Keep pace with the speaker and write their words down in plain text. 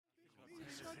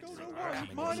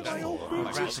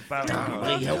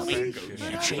Lee, help me.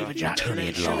 Achieve a jack turn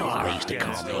it low. I used to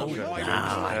call me.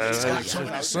 Now I just got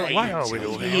something to say. Why are we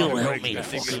doing that? He'll help me to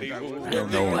fucking. He'll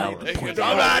know how to point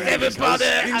All right, everybody,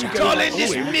 I'm calling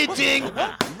this meeting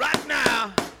right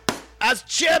now. As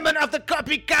chairman of the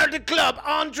Copy Character Club,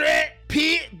 Andre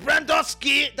P.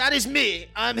 Brandowski, that is me.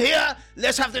 I'm here.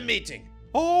 Let's have the meeting.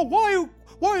 Oh,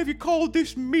 why have you called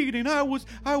this meeting? I was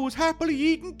happily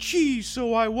eating cheese,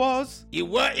 so I was. You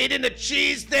were eating the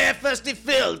cheese there, Thirsty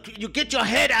Phil. You get your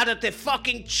head out of the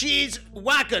fucking cheese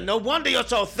wagon. No wonder you're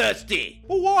so thirsty.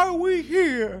 Well, why are we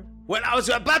here? Well, I was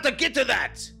about to get to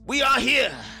that. We are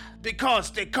here because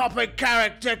the Copy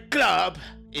Character Club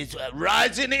is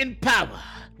rising in power.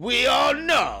 We all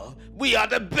know we are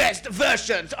the best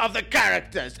versions of the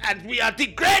characters, and we are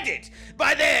degraded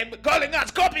by them calling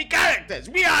us copy characters.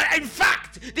 We are, in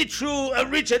fact, the true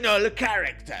original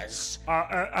characters.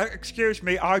 Excuse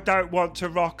me, I don't want to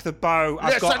rock the boat.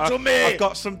 Listen to me. I've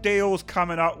got some deals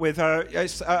coming up with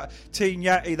Teen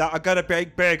Yeti that are going to be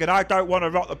big, and I don't want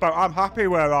to rock the boat. I'm happy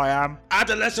where I am.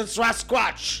 Adolescent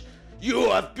Sasquatch,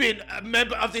 you have been a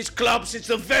member of this club since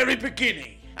the very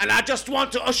beginning. And I just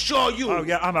want to assure you... Oh,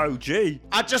 yeah, I'm OG.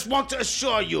 I just want to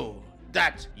assure you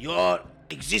that your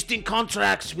existing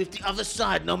contracts with the other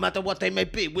side, no matter what they may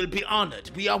be, will be honored.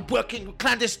 We are working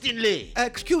clandestinely.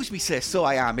 Excuse me, sir, so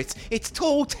I am. It's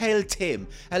Tall Tale Tim,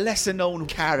 a lesser-known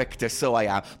character, so I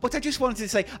am. But I just wanted to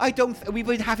say, we've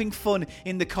been having fun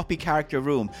in the copy character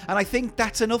room, and I think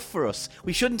that's enough for us.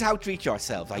 We shouldn't outreach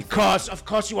ourselves. Of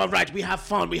course you are right. We have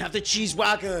fun. We have the cheese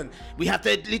wagon. We have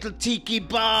the little tiki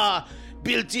bar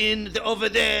built in over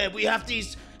there. We have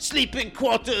these sleeping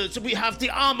quarters. We have the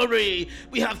armory.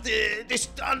 We have this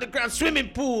underground swimming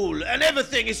pool, and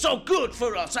everything is so good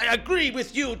for us. I agree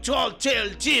with you, Tall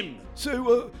Tale Tim.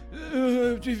 So,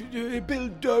 Bill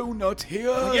Donut here.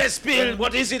 Yes, Bill,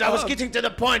 what is it? I was getting to the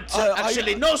point.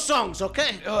 Actually, no songs,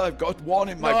 okay? I've got one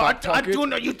in my back pocket. I do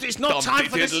know. It's not time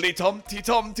for this. Tiddly-tomty,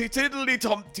 tomty,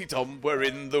 tiddly-tomty, tom. We're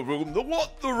in the room. The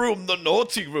what? The room. The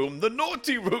naughty room. The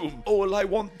naughty room. All I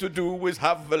want to do is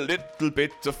have a little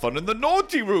bit of fun in the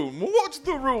naughty room. What's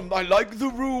the room? I like the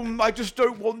room. I just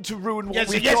don't want to ruin what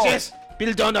we've got. Yes.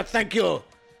 Bill Donut, thank you.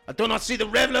 I do not see the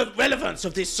relevance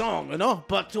of this song,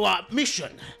 but to our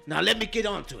mission. Now let me get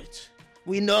on to it.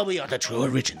 We know we are the true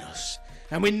originals.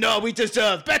 And we know we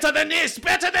deserve better than this,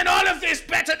 better than all of this,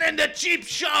 better than the cheap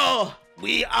show.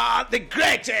 We are the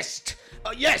greatest.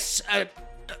 Yes,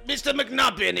 Mr.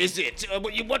 McNubbin, is it?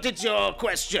 What is your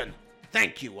question?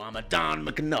 Thank you, I'm a Don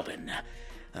McNubbin.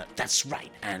 That's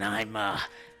right, and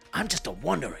I'm just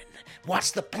wondering.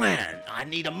 What's the plan? I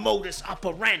need a modus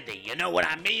operandi, you know what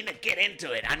I mean? To get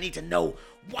into it, I need to know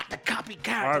what the copy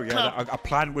character club... a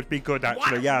plan would be good,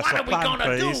 actually. What are we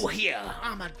gonna do here?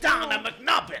 I'm a Donna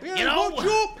McNubbin, you know? What's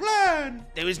your plan?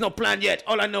 There is no plan yet.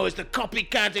 All I know is the copy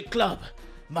character club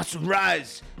must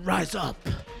rise up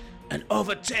and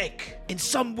in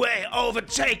some way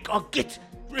overtake or get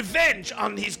revenge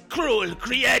on his cruel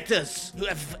creators who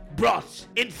have brought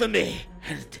infamy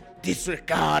and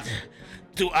disregard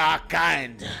to our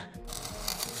kind.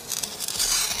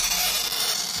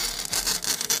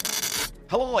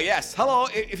 Hello, yes, hello.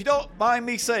 If you don't mind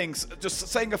me just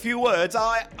saying a few words,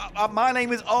 my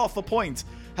name is Arthur Point.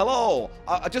 Hello.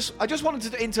 I just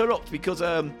wanted to interrupt because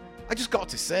I just got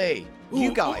to say,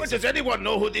 you guys. Does anyone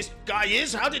know who this guy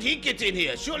is? How did he get in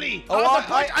here? Surely.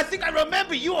 I think I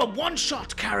remember you a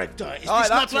one-shot character. Is this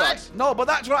not right? No, but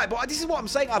that's right. But this is what I'm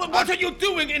saying. What are you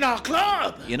doing in our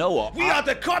club? You know what? We are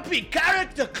the Copy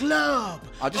Character Club.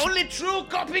 Only true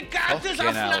copy characters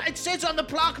are it says on the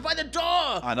plaque by the door.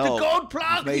 I know. The gold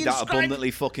plaque. You've made that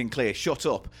abundantly fucking clear. Shut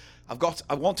up.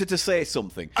 I wanted to say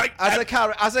something. As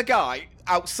a guy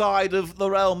outside of the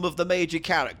realm of the major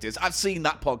characters, I've seen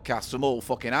that podcast from all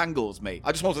fucking angles, mate.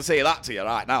 I just want to say that to you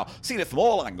right now. I've seen it from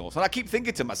all angles, and I keep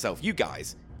thinking to myself, you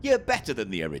guys, you're better than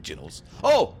the originals.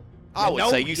 Oh, I would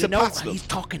say you surpass them. He's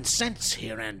talking sense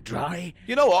here, Andrei.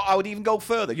 You know what? I would even go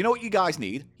further. You know what you guys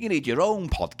need? You need your own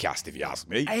podcast, if you ask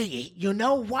me. Hey, you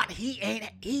know what?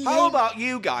 How about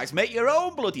you guys make your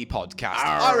own bloody podcast?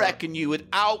 I reckon you would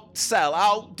outsell,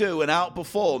 outdo, and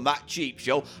outperform that cheap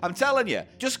show. I'm telling you,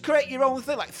 just create your own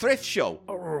thing, like Thrift Show.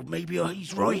 Oh, maybe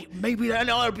he's right. Maybe then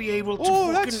I'll be able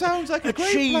to that sounds like a great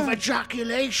achieve plan.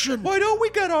 Ejaculation. Why don't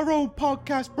we get our own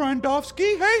podcast,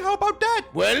 Brandowski? Hey, how about that?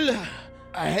 Well,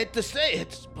 I hate to say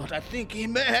it, but I think he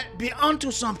may be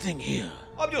onto something here.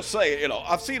 I'm just saying,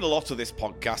 I've seen a lot of this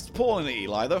podcast. Paul and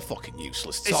Eli, they're fucking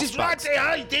useless. This is right, they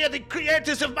are the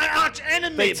creators of my arch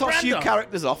enemy. They toss you Brando.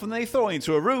 characters off and they throw you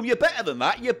into a room. You're better than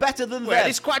that. You're better than Well, them.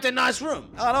 it's quite a nice room.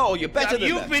 I know, you're better than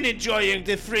You've them. been enjoying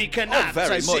the free Oh, canals,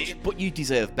 very I much. see. But you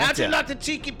deserve How better. do you like the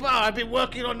tiki bar? I've been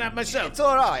working on that myself. It's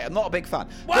all right. I'm not a big fan.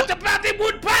 What But about the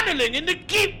wood paneling in the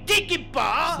tiki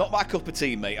bar? it's not my cup of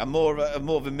tea, mate. I'm more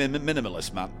of a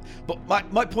minimalist man. But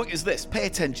my point is this: pay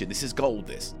attention. This is gold.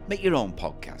 This. Make your own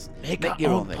podcast. Make your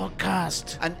our own thing.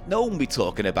 podcast. And no one will be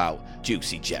talking about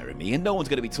Juicy Jeremy, and no one's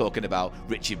going to be talking about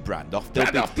Richard Brandoff.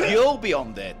 You'll be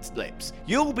on their lips.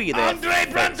 You'll be there. Andre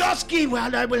Brandowski.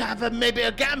 Well, I will have maybe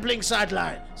a gambling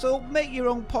sideline. So make your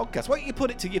own podcast. Why don't you put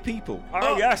it to your people?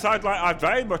 Oh, yes, I'd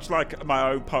very much like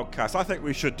my own podcast. I think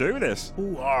we should do this.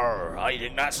 Ooh, I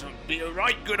think that's be a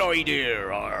right good idea.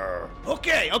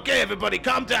 Okay, everybody,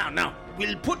 calm down. Now,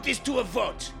 we'll put this to a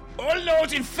vote. All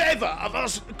those in favor of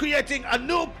us creating a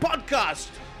new podcast,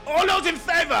 all those in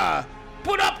favor,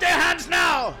 put up their hands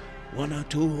now. 1 or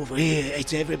 2 over here.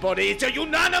 It's everybody. It's a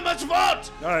unanimous vote.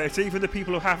 It's even the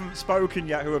people who haven't spoken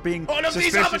yet who are being All of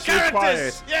these other suspiciously characters.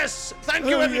 quiet. Yes, thank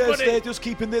you, everybody. they're just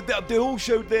keeping they all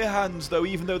showed their hands, though,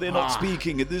 even though they're not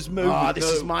speaking at this moment. This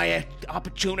is my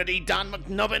opportunity, Dan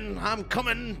McNubbin. I'm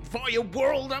coming for your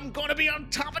world. I'm going to be on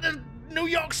top of the New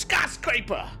York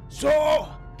skyscraper. So,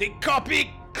 the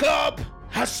Copy Club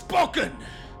has spoken.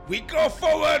 We go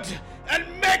forward and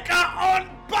make our own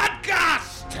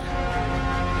podcast.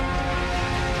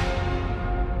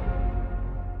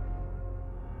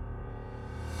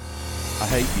 I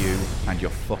hate you and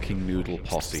your fucking noodle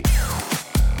posse.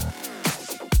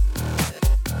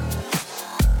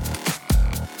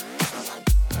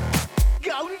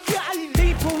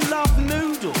 People love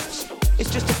noodles.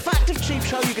 It's just a fact of Cheap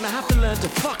Show you're going to have to learn to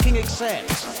fucking accept.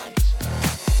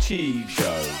 Cheap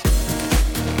Show.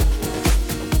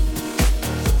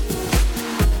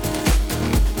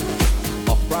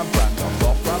 Off-brand Brandoff,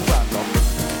 off-brand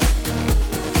Brandoff.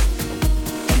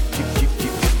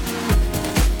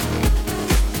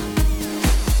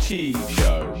 Cheap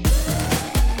Show.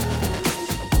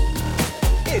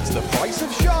 It's the price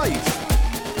of shite.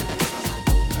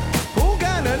 Paul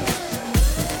Gannon.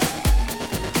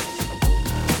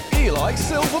 Eli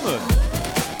Silverman.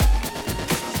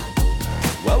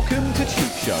 Welcome to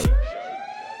Cheap Show.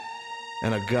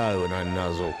 And I go and I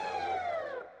nuzzle.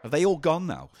 Have they all gone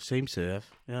now? Seems to have.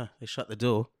 Yeah, they shut the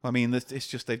door. I mean, it's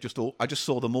just they've just all. I just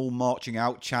saw them all marching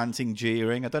out, chanting,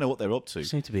 jeering. I don't know what they're up to. There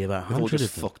seem to be about They've all 100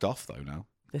 just of them. fucked off though now.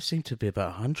 There seem to be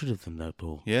about 100 of them, though,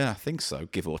 Paul. Yeah, I think so,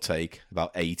 give or take,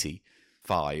 about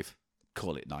 85.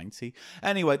 Call it 90.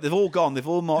 Anyway, they've all gone. They've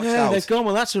all marched Yeah, out. they've gone.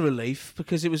 Well, that's a relief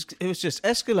because it was just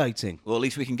escalating. Well, at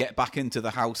least we can get back into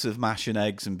the house of mash and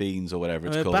eggs and beans or whatever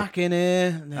it's We're called. back in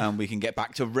here. And we can get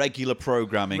back to regular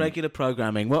programming. Regular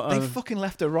programming. What? They fucking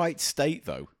left a right state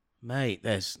though. Mate,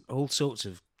 there's all sorts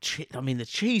of. I mean, the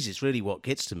cheese is really what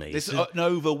gets to me. There's It's- an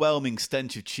overwhelming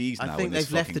stench of cheese now. I think in this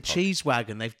they've left fucking the pod. cheese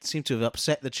wagon. They seem to have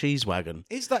upset the cheese wagon.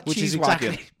 Is that which cheese is exactly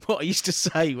wagon? what I used to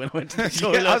say when I went to the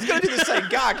toilet. Yeah, I was going to do the same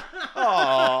gag.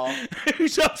 Oh,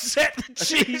 Who's upset the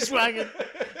cheese wagon?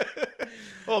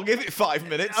 well, give it 5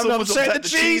 minutes. I've Someone's upset the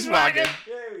cheese wagon.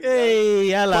 Hey,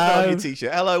 Put that on hello. your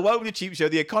t-shirt. Hello, welcome to Cheap Show,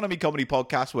 the economy comedy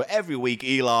podcast where every week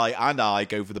Eli and I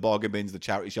go for the bargain bins, the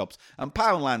charity shops and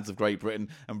poundlands of Great Britain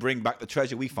and bring back the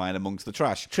treasure we find amongst the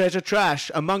trash. Treasure trash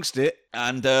amongst it.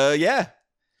 And, yeah.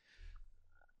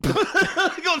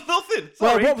 I got nothing.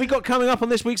 Well, Sorry. what have we got coming up on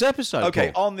this week's episode?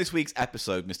 Okay, Paul? on this week's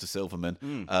episode, Mr. Silverman,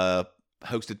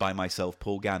 hosted by myself,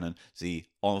 Paul Gannon, the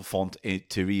enfant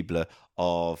terrible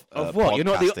of what?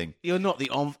 podcasting. You're not the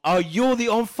you're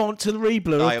the enfant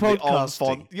terrible I of am the podcasting.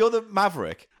 enfant. You're the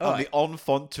maverick. I'm right. the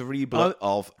enfant terrible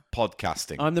of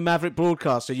podcasting. I'm the maverick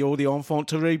broadcaster. You're the enfant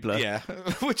terrible. Yeah,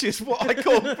 which is what I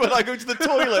call when I go to the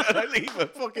toilet and I leave a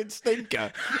fucking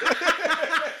stinker.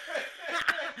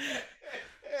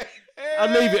 I'll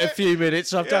leave it a few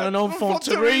minutes. I've done an enfant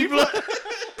terrible.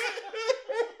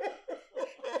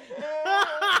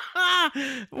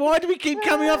 Why do we keep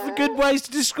coming up with good ways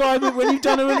to describe it when you've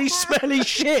done a really smelly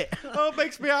shit? Oh, it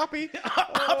makes me happy.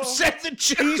 Upset the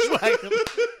cheese wagon.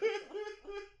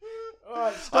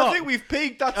 I think we've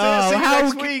peaked. That's it. See you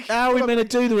next week. How are we meant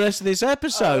to do the rest of this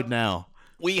episode now?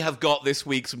 We have got this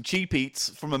week some cheap eats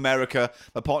from America.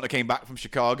 My partner came back from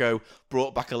Chicago,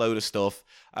 brought back a load of stuff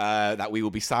that we will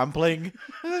be sampling.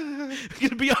 We're going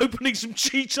to be opening some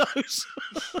Cheetos.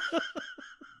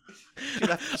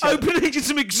 Opening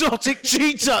some exotic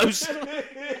Cheetos.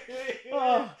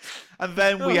 And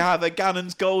then we have a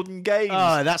Gannon's Golden Games,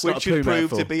 Oh, that's not which a poo should prove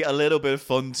metaphor. to be a little bit of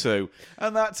fun too.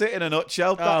 And that's it in a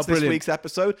nutshell. That's this brilliant. week's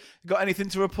episode. Got anything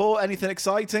to report? Anything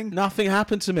exciting? Nothing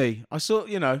happened to me. I saw,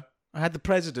 I had the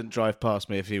president drive past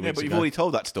me a few Yeah, weeks but you've ago. already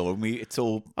told that story. And it's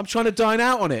all. I'm trying to dine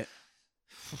out on it.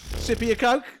 Sip of your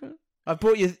Coke? I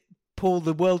bought you, Paul,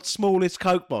 the world's smallest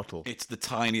Coke bottle. It's the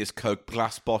tiniest Coke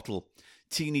glass bottle,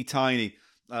 teeny tiny.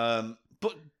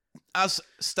 But as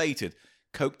stated,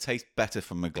 Coke tastes better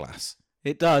from a glass.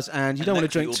 It does, and you don't want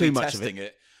to drink too much of testing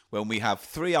it. when we have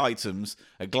 3 items: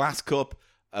 a glass cup,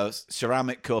 a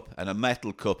ceramic cup, and a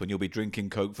metal cup, and you'll be drinking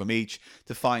Coke from each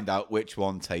to find out which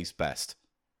one tastes best.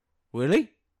 Really?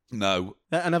 No.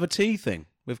 Another tea thing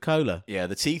with cola. Yeah,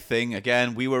 the tea thing,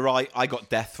 again, we were right. I got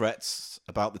death threats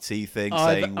about the tea thing,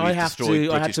 saying we I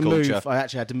destroyed had British to culture. move. I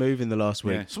actually had to move in the last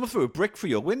week, Yeah. Someone threw a brick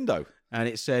through your window. and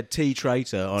it said "tea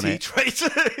traitor" on Tea it. traitor.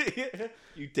 Yeah.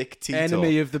 You dick tea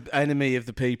Enemy of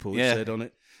the people. Yeah. It said on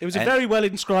it. It was a very well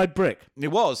inscribed brick. It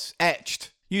was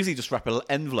etched. Usually just wrap an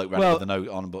envelope around it with a note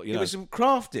on, but It was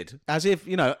crafted as if,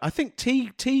 I think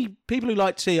tea people who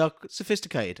like tea are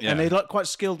sophisticated and Yeah. they're quite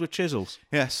skilled with chisels.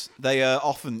 Yes, they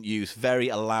often use very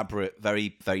elaborate,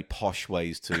 very, very posh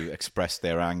ways to express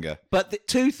their anger. But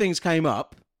two things came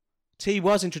up. Tea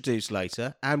was introduced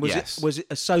later and was it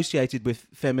associated with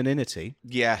femininity.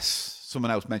 Yes, someone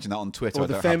else mentioned that on Twitter. Or I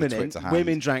the don't have feminine, Twitter hand.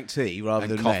 women drank tea rather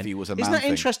And than coffee men. was a Isn't man that thing.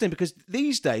 interesting? Because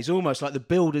these days, almost like the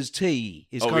builder's tea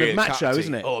is kind of macho, cat tea.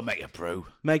 isn't it? Oh, make a brew.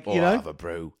 Have a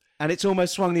brew. And it's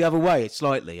almost swung the other way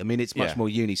slightly. I mean, it's much Yeah. more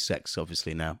unisex,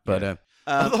 obviously, now. But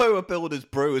Although a builder's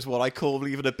brew is what I call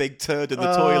leaving a big turd in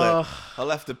the toilet. I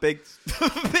left a big,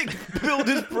 big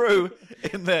builder's brew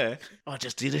in there. I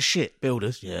just did a shit.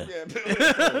 Builders, yeah.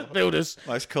 Builders.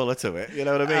 Nice colour to it. You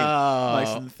know what I mean? Oh.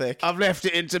 Nice and thick. I've left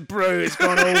it into brew. It's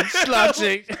gone all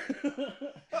sludgy.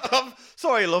 I'm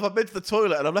sorry, love. I've been to the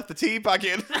toilet and I've left the tea bag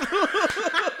in.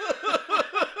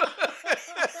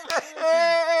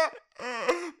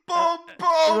 Boom,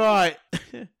 boom. Right.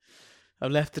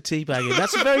 I've left the tea bag in.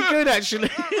 That's very good, actually.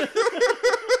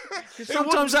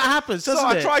 Sometimes that happens, doesn't So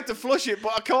I it? tried to flush it,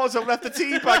 but I can't, so I've left the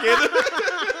tea bag in.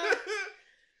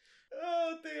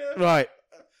 Oh, dear. Right.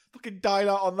 Fucking died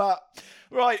out on that.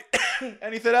 Right.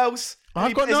 Anything else?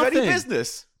 I've got Is there any nothing.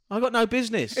 business? I got no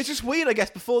business. It's just weird, I guess,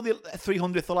 before the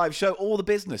 300th live show, all the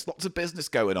business, lots of business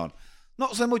going on.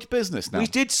 Not so much business now. we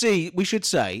should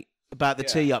say about the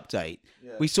tea update.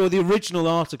 We saw the original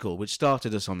article which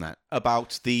started us on that.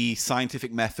 About the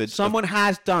scientific methods. Someone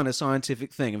has done a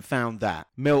scientific thing and found that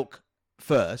milk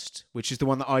first, which is the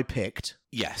one that I picked.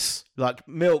 Yes. Like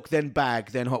milk, then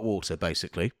bag, then hot water,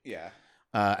 basically. Yeah.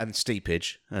 And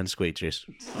steepage and squeegeage.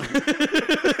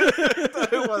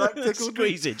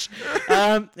 Squeezage.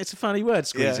 It's a funny word,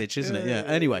 squeezage, isn't it? Yeah.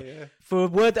 Anyway, for a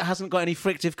word that hasn't got any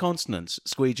frictive consonants,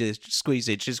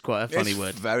 squeezage is quite a funny It's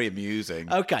word. very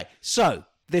amusing. Okay, so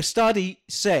the study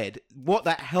said what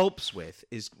that helps with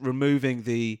is removing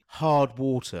the hard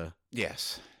water,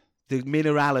 Yes. the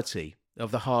minerality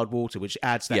of the hard water, which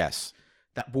adds that Yes.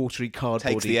 that watery cardboardy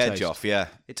Takes the edge taste. off, yeah.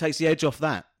 It takes the edge off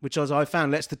that, which, as I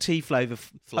found, lets the tea flavour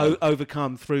Flow.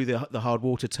 overcome through the hard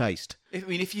water taste. I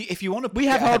mean, if you want to, We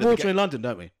have hard water in London,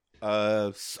 don't we?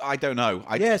 I don't know.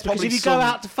 Yes, because probably if you go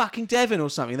out to fucking Devon or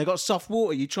something, they've got soft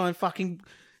water. You try and fucking.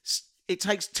 It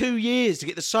takes 2 years to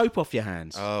get the soap off your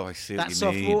hands. Oh, I see. that what you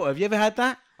soft mean. water. Have you ever had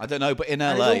that? I don't know, but in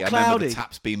And LA, it's all I remember cloudy. the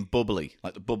taps being bubbly,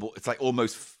 like the bubble. It's like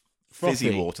almost fizzy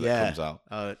Frothy, water yeah. that comes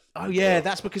out. Oh yeah,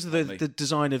 that's because of the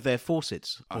design of their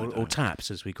faucets or taps,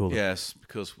 as we call them. Yes,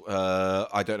 because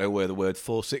I don't know where the word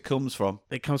faucet comes from.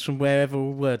 It comes from wherever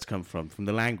all words come from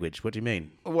the language. What do you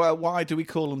mean? Well, why do we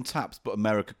call them taps, but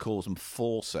America calls them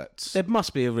faucets? There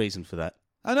must be a reason for that.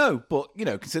 I know, but,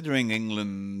 considering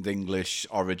England, English,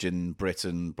 origin,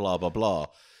 Britain, blah, blah, blah,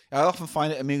 I often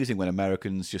find it amusing when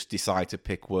Americans just decide to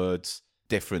pick words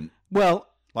different. Well,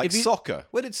 Like if you- soccer.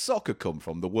 Where did soccer come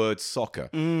from? The word soccer.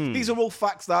 These are all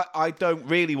facts that I don't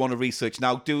really want to research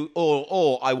now,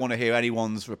 or I want to hear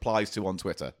anyone's replies to on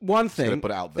Twitter. One Just gonna thing,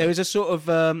 put it out there. there is a sort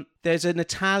of there's an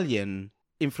Italian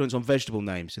influence on vegetable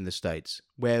names in the States,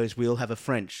 whereas we'll have a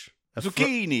French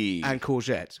Zucchini. and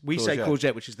courgette. We say Courgette.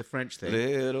 courgette, which is the French thing,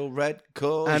 Little red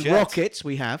courgette. and rocket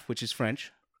we have, which is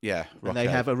French, Yeah, and they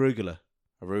rocket. have arugula.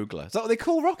 Arugula. Is that what they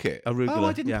call rocket? Arugula, Oh,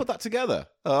 I didn't yeah. put that together.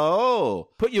 Oh.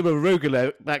 Put your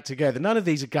arugula back together. None of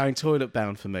these are going toilet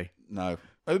bound for me. No.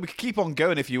 Oh, we could keep on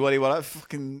going if you want. I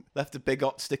fucking left a big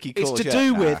hot sticky It's courgette. to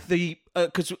do Nah. with the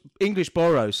because English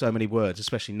borrows so many words,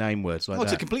 especially name words like Oh,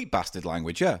 it's that. a complete bastard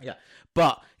language, yeah. Yeah,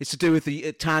 but it's to do with the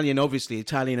Italian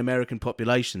American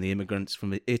population, the immigrants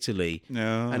from Italy,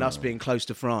 No. and us being close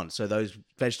to France. So those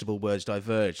vegetable words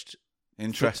diverged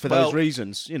Interesting. For those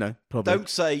reasons, you know, probably. Don't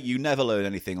say you never learn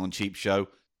anything on Cheap Show.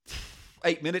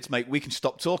 8 minutes, mate. We can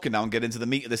stop talking now and get into the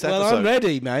meat of this Well, episode. I'm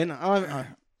ready, man.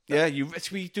 Yeah,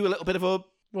 should we do a little bit of a...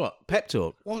 What? Pep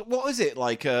talk? What is it?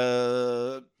 Like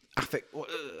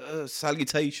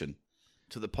salutation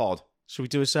to the pod. Should we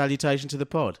do a salutation to the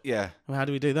pod? Yeah. Well, how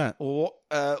do we do that? Or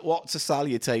what's a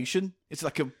salutation? It's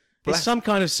like a... It's some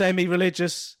kind of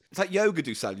semi-religious... It's like yoga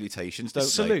do salutations, don't they?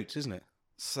 Salute, isn't it?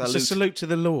 Salute. It's a salute to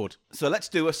the Lord. So let's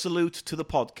do a salute to the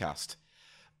podcast.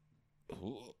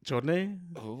 Johnny?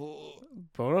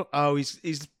 Oh,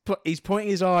 he's pointing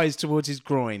his eyes towards his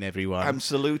groin, everyone. I'm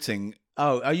saluting.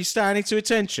 Oh, are you standing to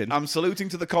attention? I'm saluting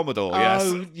to the Commodore, yes.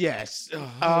 Oh, yes.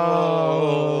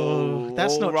 Oh,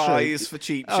 that's all not rise true. for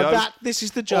Cheap Oh, Show. this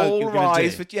is the joke. All you're gonna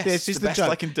rise do. for... Yes, this is the best joke.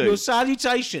 I can do. Your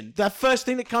salutation, the first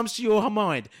thing that comes to your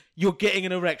mind, you're getting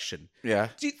an erection. Yeah.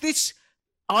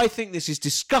 I think this is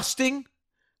disgusting.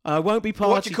 I won't be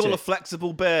party What do you call a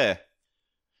flexible bear?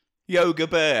 Yoga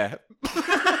bear. Is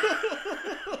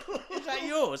that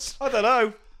yours? I don't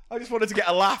know. I just wanted to get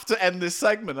a laugh to end this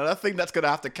segment, and I think that's going to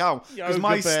have to count because Yoga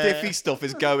my bear. stiffy stuff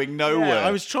is going nowhere. Yeah,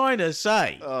 I was trying to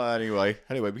say. Anyway,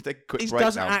 we take a quick He break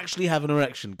doesn't now. actually have an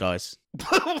erection, guys. Of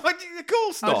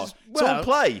course not. It's well, all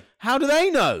play. How do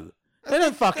they know? They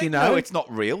don't fucking know. No, it's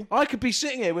not real. I could be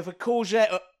sitting here with a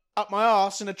courgette up my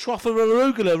arse and a trough of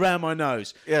arugula around my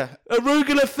nose. Yeah.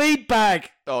 Arugula feed bag.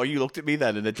 Oh, you looked at me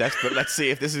then in a desperate, let's see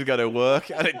if this is going to work,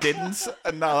 and it didn't,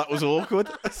 and now that was awkward,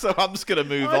 so I'm just going to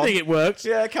move on. I think it worked.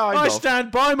 Yeah, kind I of.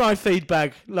 stand by my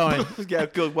feedback line. Yeah,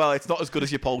 good. Well, it's not as good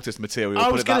as your poultice material. I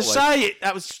put was it that going to way. say it.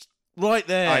 That was right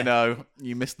there. I know.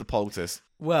 You missed the poultice.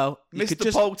 Well, you could Mr.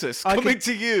 just, Poultice, I coming could-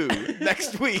 to you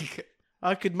next week.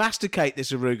 I could masticate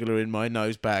this arugula in my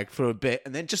nose bag for a bit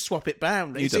and then just swap it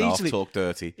round. You It's don't easily, talk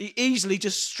dirty. easily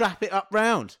just strap it up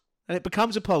round. And it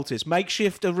becomes a poultice.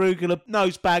 Makeshift arugula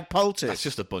nose bag poultice. That's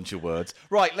just a bunch of words.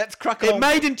 Right, let's crack It on.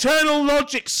 made internal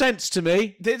logic sense to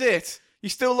me. Did it? You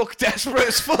still look desperate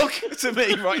as fuck to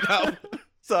me right now.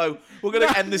 So, we're going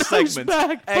to end this Nose segment.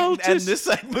 bag End poultice. this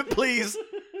segment, please.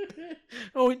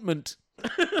 Ointment.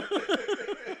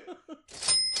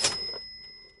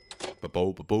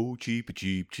 Bo cheap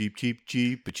cheap cheap cheap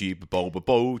cheap cheap bo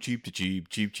cheap cheap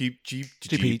cheap cheap cheap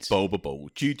cheap beats. bo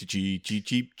cheap cheap cheap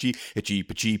cheap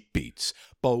cheap cheap beats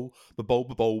bo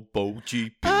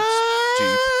cheap beats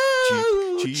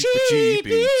cheap cheap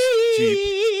beats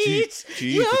cheap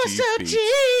cheap You're cheap so beats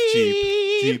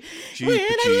cheap. cheap When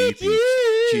cheap I'm cheap with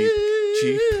beats you.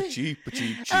 cheap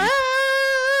cheap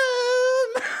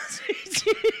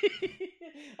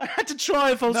I had to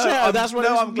try a falsetto. That's what it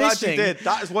was I'm glad missing. you did.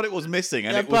 That is what it was missing,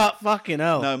 and Yeah, it was. but fucking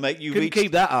hell. No, mate, you couldn't reached.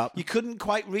 keep that up. You couldn't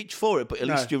quite reach for it, but at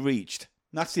No. least you reached.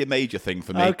 That's the major thing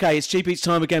for me. Okay, it's Cheap Eats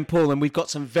time again, Paul, and we've got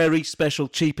some very special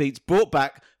Cheap Eats brought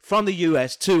back from the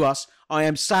US to us. I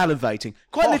am salivating.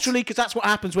 Quite Hot. literally, because that's what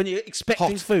happens when you're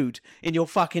expecting Hot. food in your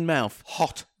fucking mouth.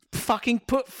 Hot. Fucking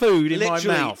put food in Literally,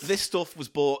 my mouth. this stuff was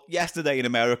bought yesterday in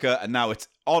America, and now it's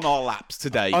on our laps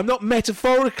today. I'm not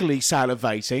metaphorically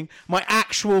salivating. My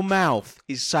actual mouth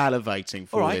is salivating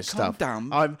for All right, this calm stuff.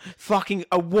 down. I'm fucking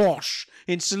awash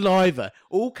in saliva,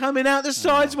 all coming out the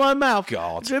sides of my mouth.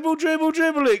 God. Dribble, dribble,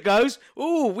 dribble it goes.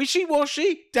 Ooh,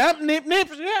 wishy-washy. Damp, nip, nip.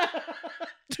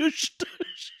 Dush,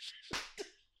 dush.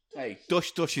 Hey,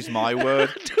 dush dush is my word.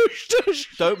 Dush,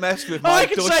 dush. Don't mess with my I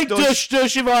can say dush,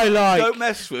 dush if I like. Don't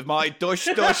mess with my dush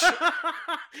dush.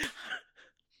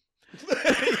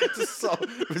 Just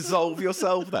resolve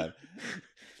yourself then.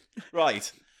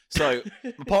 Right. So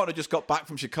my partner just got back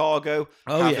from Chicago,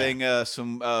 having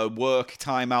some work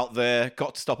time out there.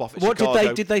 Got to stop off at What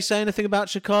Chicago. did they say anything about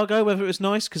Chicago? Whether it was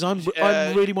nice? Because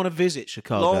I really want to visit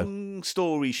Chicago. Long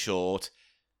story short,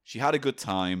 she had a good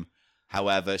time.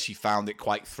 However, she found it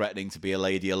quite threatening to be a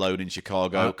lady alone in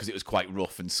Chicago because it was quite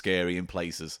rough and scary in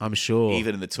places. I'm sure.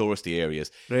 Even in the touristy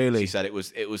areas. Really? She said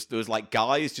there was like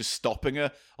guys just stopping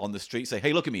her on the street, say,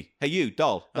 "Hey, look at me. Hey, you,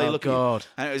 doll. Hey, Oh, look God. at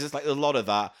me." And it was just like a lot of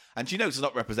that. And she knows it's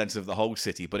not representative of the whole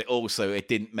city, but it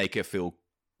didn't make her feel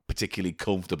particularly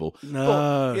comfortable. No.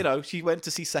 But, you know, she went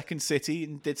to see Second City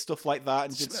and did stuff like that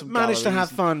and did some Managed to galleries have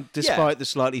and- fun despite the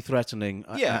slightly threatening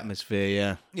Yeah. atmosphere.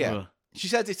 Yeah. Yeah. Ugh. She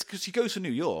said it's because she goes to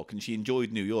New York and she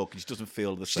enjoyed New York and she doesn't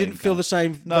feel the She same. didn't feel the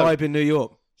same No. vibe in New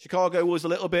York. Chicago was a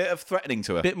little bit of threatening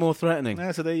to her. A bit more threatening.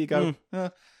 Yeah, so there you go. Yeah.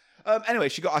 Anyway,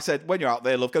 I said, when you're out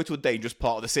there, love, go to a dangerous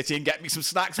part of the city and get me some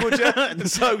snacks, would you? And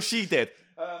so she did.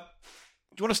 Do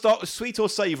you want to start with sweet or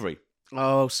savoury?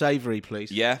 Oh, savoury,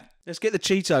 please. Yeah. Let's get the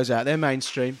Cheetos out. They're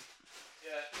mainstream.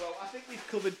 Yeah, well, I think we've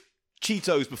covered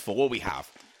Cheetos before. Well, we have.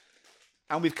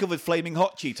 And we've covered Flaming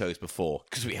Hot Cheetos before,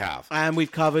 because we have. And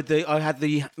we've covered do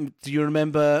you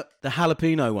remember the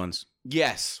jalapeno ones?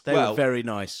 Yes. They were very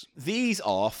nice. These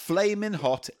are flaming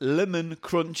hot lemon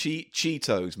crunchy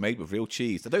Cheetos made with real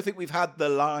cheese. I don't think we've had the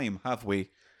lime, have we?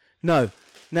 No.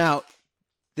 Now,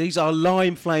 these are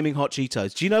lime flaming hot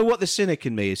Cheetos. Do you know what the cynic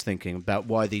in me is thinking about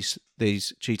why these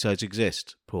Cheetos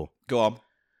exist, Paul? Go on.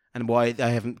 And why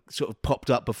they haven't sort of popped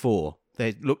up before?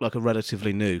 They look like a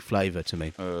relatively new flavour to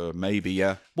me. Maybe,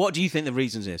 yeah. What do you think the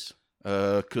reasons is?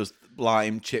 Because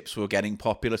lime chips were getting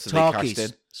popular, so they cashed in.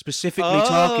 Tarkies. Specifically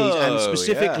Tarkies, and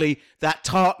specifically that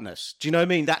tartness. Do you know what I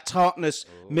mean? That tartness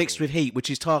mixed with heat, which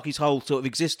is Tarkies' whole sort of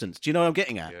existence. Do you know what I'm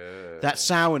getting at? Yeah. That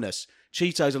sourness.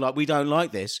 Cheetos are like, we don't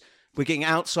like this. We're getting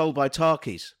outsold by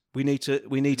Tarkies. We need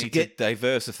to get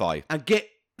diversify and get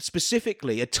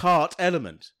specifically a tart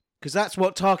element. Because that's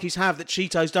what Tarkies have that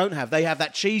Cheetos don't have. They have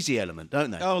that cheesy element,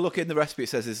 don't they? Oh, look, in the recipe it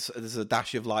says there's a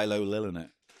dash of Lilo Lil in it.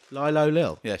 Lilo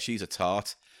Lil. Yeah, she's a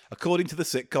tart. According to the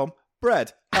sitcom,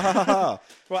 bread. Ha ha ha.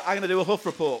 Right, I'm going to do a huff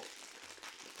report.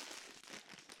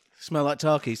 Smell like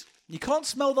Tarkies. You can't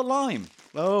smell the lime.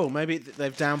 Oh, maybe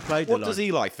they've downplayed the What line. does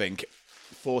Eli think?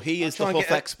 For he is the try and huff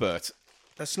get a- expert.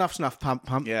 A snuff,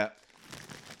 pump. Yeah.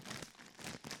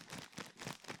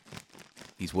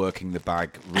 He's working the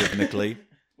bag rhythmically.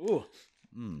 Ooh.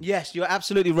 Yes, you're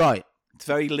absolutely right. It's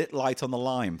very light on the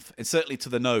lime, and certainly to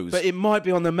the nose. But it might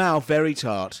be on the mouth very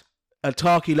tart. A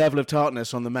Tarky level of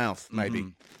tartness on the mouth,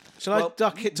 maybe. Shall I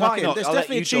tuck why it in? not? There's I'll let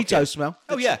definitely a you tuck Cheeto it. smell.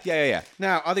 Oh, yeah.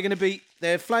 Now, are they going to be...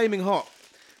 They're flaming hot.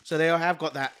 So they have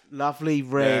got that lovely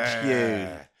red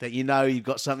hue that you know you've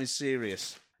got something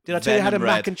serious. Did I tell you I had a Venom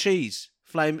red. mac and cheese?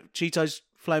 Cheetos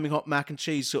flaming hot mac and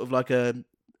cheese, sort of like a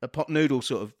pot noodle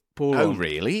sort of pour Oh, on.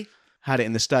 really? Had it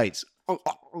in the States. Oh,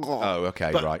 okay,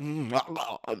 But- right.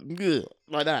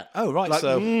 Like that. Oh, right, Like,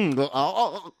 so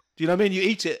do you know what I mean? You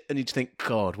eat it and you just think,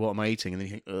 God, what am I eating? And then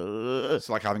you think, ugh. it's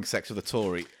like having sex with a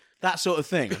Tory. That sort of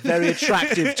thing. A very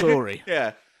attractive Tory.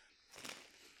 Yeah.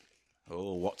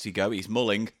 Oh, what's he go? He's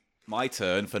mulling. My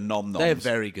turn for nom-noms. They're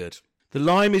very good. The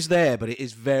lime is there, but it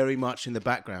is very much in the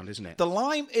background, isn't it? The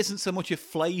lime isn't so much a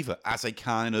flavour as a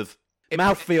kind of...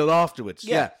 Mouthfeel afterwards.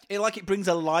 Yeah. It brings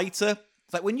a lighter...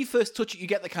 It's like when you first touch it, you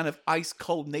get the kind of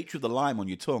ice-cold nature of the lime on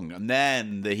your tongue, and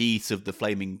then the heat of the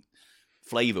flaming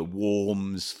flavour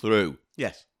warms through.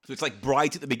 Yes. So it's like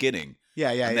bright at the beginning.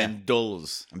 And then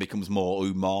dulls and becomes more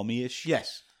umami-ish.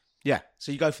 Yes. Yeah.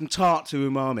 So you go from tart to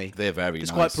umami. They're very nice.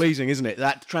 It's quite pleasing, isn't it?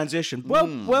 That transition.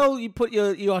 Well,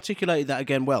 you articulated that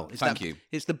again well. Thank you.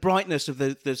 It's the brightness of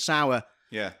the sour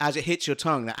Yeah. as it hits your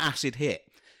tongue, the acid hit.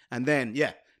 And then,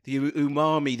 the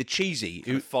umami, the cheesy.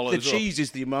 It follows the up. cheese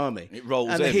is the umami. It rolls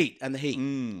and in. And the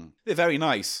heat. They're very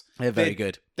nice. They're very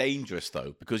good. Dangerous,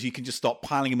 though, because you can just stop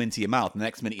piling them into your mouth, and the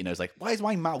next minute you know, it's like, why is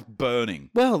my mouth burning?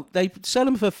 Well, they sell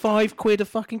them for £5 a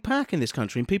fucking pack in this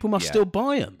country, and people must still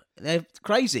buy them. They're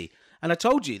crazy. And I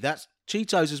told you, that's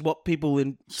Cheetos is what people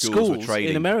in Schools were schools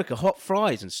trading. in America, hot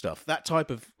fries and stuff, that type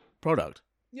of product.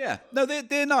 Yeah. No,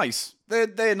 they're nice.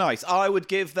 They're nice. I would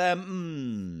give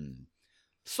them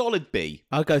solid B.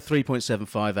 I'll go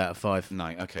 3.75 out of 5. No,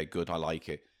 okay, good. I like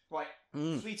it. Right.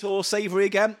 Sweet or savoury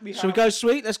again? Shall we go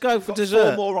sweet? Let's go for Got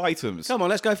dessert. 4 more items. Come on,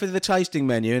 let's go for the tasting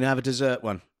menu and have a dessert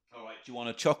one. All right. Do you want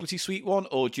a chocolatey sweet one,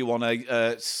 or do you want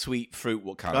a sweet fruit?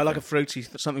 What kind I of like thing?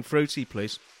 something fruity,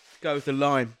 please. Go with the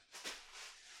lime.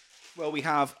 Well, we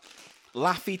have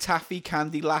Laffy Taffy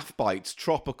Candy Laugh Bites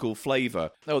tropical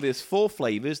flavour. Oh, there's 4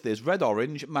 flavours. There's red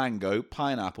orange, mango,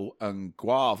 pineapple, and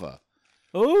guava.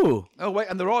 Ooh. Oh, wait,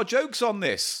 and there are jokes on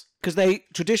this. Because they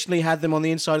traditionally had them on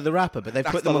the inside of the wrapper, but they've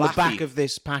That's put them the on the back Laffy. of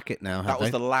this packet now, That have was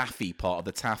they? the laffy part of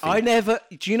the taffy.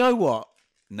 Do you know what?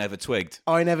 Never twigged.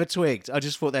 I never twigged. I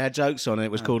just thought they had jokes on it.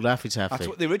 It was called Laffy Taffy. That's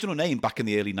what the original name back in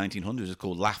the early 1900s was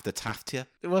called Laughter Taftia.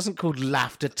 It wasn't called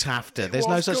Laughter Tafter. There's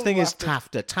no was such called thing as Laughter-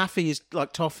 Taffter. Taffy is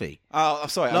like toffee. Oh, I'm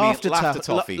sorry. Laughter I mean, Laughter Taff-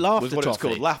 Toffee La- Laughter was what it was Toffee.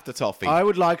 called. Laughter Toffee. I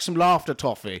would like some Laughter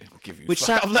Toffee. Give you which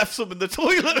I've left some in the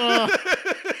toilet.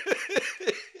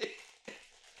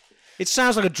 It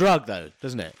sounds like a drug, though,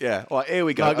 doesn't it? Yeah. All right, here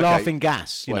we go. Like Okay. laughing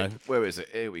gas, you Wait, know. where is it?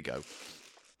 Here we go.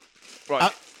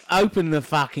 Right. Open the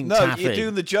fucking no, taffy. you're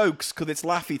doing the jokes because it's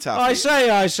Laffy Taffy.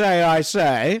 I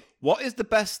say. What is the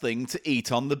best thing to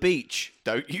eat on the beach?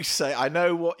 Don't you say. I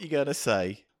know what you're going to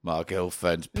say. My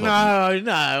girlfriend's pudding.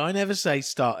 No, I never say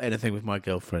start anything with my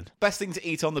girlfriend. Best thing to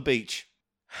eat on the beach?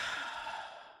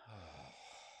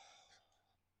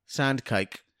 Sand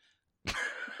cake.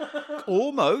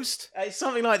 Almost. It's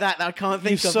something like that I can't You're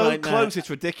think of so right close, now. it's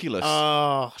ridiculous.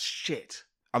 Oh, shit.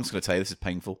 I'm just going to tell you, this is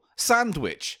painful.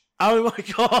 Sandwich. Oh, my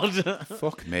God.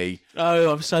 Fuck me.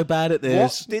 Oh, I'm so bad at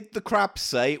this. What did the crab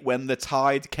say when the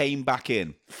tide came back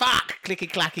in? Fuck! Clicky,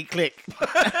 clacky, click.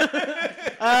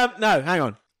 No, hang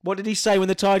on. What did he say when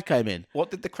the tide came in? What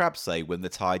did the crab say when the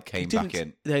tide came back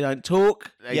in? They don't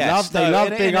talk. They Yes,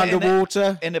 love being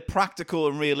underwater. In a practical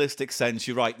and realistic sense,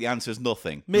 you're right. The answer is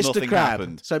nothing. Mr. Nothing Crab.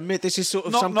 happened. So this is sort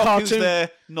of Not some who's cartoon.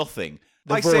 there. Nothing.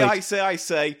 The I void.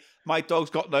 say. My dog's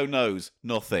got no nose.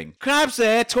 Nothing. Crab's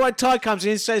there. Tide comes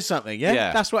in and says something. Yeah?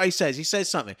 Yeah. That's what he says. He says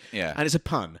something. Yeah. And it's a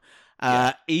pun.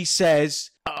 He says,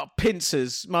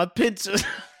 pincers. My pincers.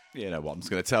 You know what I'm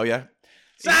just going to tell you.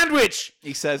 Sandwich.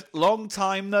 He says, long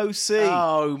time no see.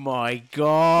 Oh, my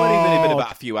God. Well, only been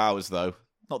about a few hours, though.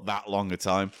 Not that long a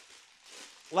time.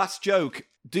 Last joke.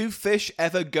 Do fish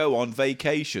ever go on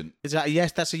vacation? Is that a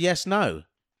yes? That's a yes, no.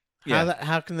 Yeah.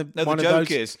 How can the No, one the of joke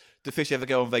those... is, do fish ever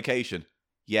go on vacation?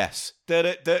 Yes.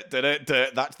 That's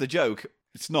the joke.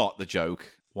 It's not the joke.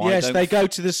 Why Yes, don't they go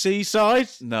to the seaside.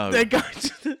 No. They go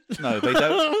to the... No, they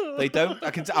don't. They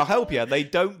don't. I'll help you. They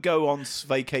don't go on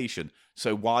vacation.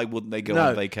 So why wouldn't they go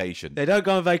on vacation? They don't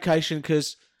go on vacation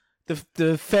because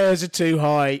the fares are too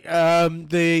high.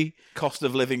 The Cost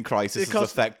of living crisis has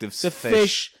affected the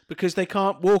fish because they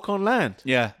can't walk on land.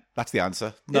 Yeah, that's the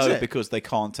answer. Is No, it? because they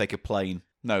can't take a plane.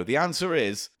 No, the answer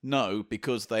is no,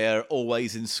 because they are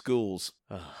always in schools.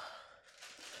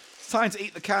 It's time to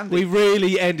eat the candy. We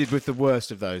really ended with the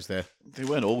worst of those there. They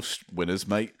weren't all winners,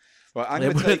 mate. Right, I'm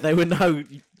going to take... They were no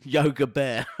yoga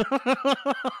bear.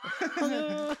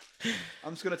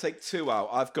 I'm just going to take two out.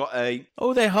 I've got a...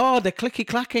 Oh, they're hard. They're clicky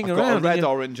clacking I've around. got a red,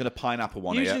 orange, and a pineapple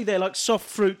one Usually here. they're like soft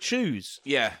fruit chews.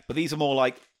 Yeah, but these are more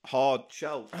like hard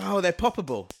shell Oh, they're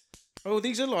poppable. Oh,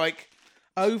 these are like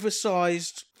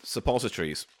oversized.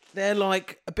 suppositories. They're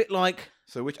like a bit like.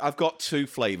 So I've got two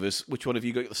flavours. Which one have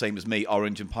you got the same as me?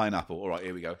 Orange and pineapple. All right,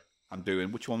 here we go. I'm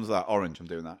doing... Which one's that? Orange, I'm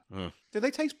doing that. Do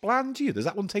they taste bland to you? Does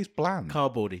that one taste bland?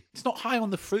 Cardboardy. It's not high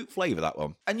on the fruit flavour, that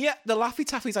one. And yet, the Laffy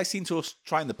Taffies I seem to have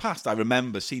tried in the past, I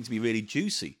remember, seem to be really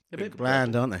juicy. A bit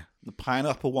bland, aren't they? The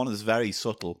pineapple one is very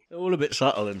subtle. They're all a bit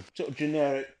subtle and sort of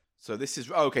generic. So this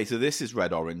is... Okay, so this is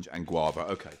red, orange, and guava.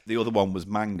 Okay. The other one was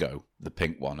mango, the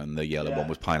pink one, and the yellow one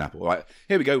was pineapple. All right,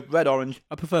 here we go. Red, orange.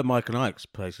 I prefer Mike and Ike's,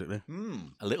 basically.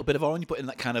 A little bit of orange, but in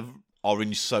that kind of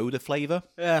orange soda flavour.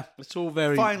 Yeah, it's all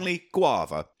very... Finally,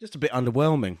 guava. Just a bit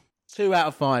underwhelming. 2 out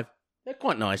of 5. They're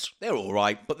quite nice. They're all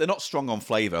right, but they're not strong on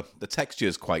flavour. The texture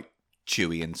is quite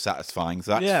chewy and satisfying,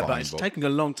 so that's yeah, fine. but it's taking a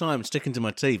long time sticking to my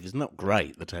teeth. It's not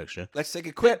great, the texture. Let's take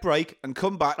a quick break and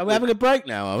come back. Are we having a break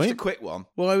now, are Just we? a quick one.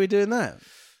 Why are we doing that?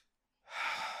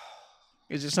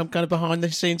 Is it some kind of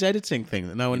behind-the-scenes editing thing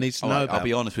that no one needs to know about? I'll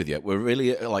be honest with you. We're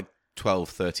really at like 12,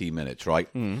 13 minutes, right?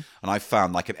 And I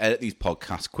found I can edit these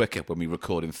podcasts quicker when we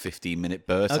record in 15-minute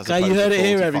bursts. as Okay, you opposed heard to it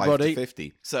here, 45 to everybody.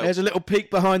 50. So There's a little peek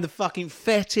behind the fucking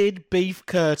fetid beef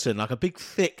curtain, like a big,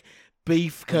 thick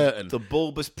beef curtain. the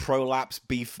bulbous prolapse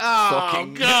beef Oh,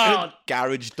 fucking God.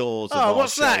 garage doors. of Oh, our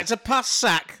what's that? show. It's a pus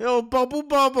sack. Oh, bobble,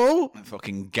 bobble. A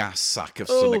fucking gas sack of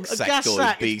Oh, some a gas insectoid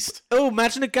sack. beast. Oh,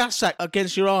 imagine a gas sack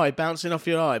against your eye, bouncing off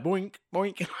your eye. Boink,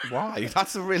 boink. Why?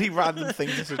 That's a really random thing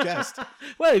to suggest.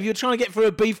 Well, if you're trying to get through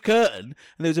a beef curtain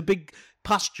and there's a big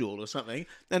pustule or something,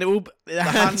 then it will. The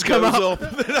Hand come goes up. up.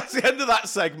 That's the end of that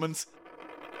segment.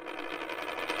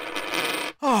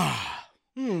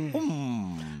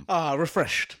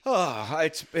 Refreshed.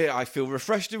 I feel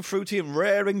refreshed and fruity and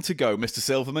raring to go, Mr.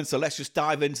 Silverman. So let's just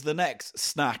dive into the next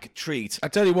snack treat. I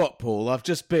tell you what, Paul, I've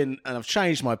just been and I've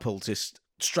changed my poultice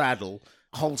straddle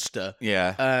holster.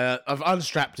 Yeah. I've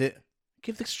unstrapped it.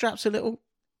 Give the straps a little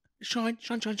shine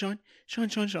on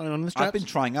the straps. I've been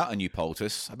trying out a new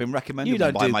poultice. I've been recommended You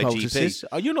don't by do my poultices. GP.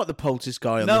 Oh, you're not the poultice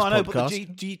guy on No, this I know, podcast.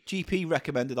 but the GP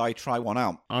recommended I try one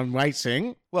out. I'm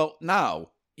waiting. Well, now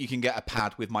you can get a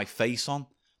pad with my face on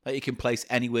that you can place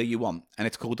anywhere you want, and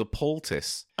it's called a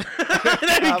poultice. There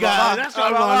we go. That's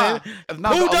what I'm on. I've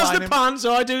now Paul got a does line the in- puns,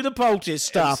 so I do the poultice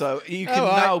stuff. So you can All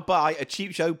right. now buy a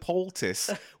cheap show poultice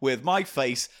with my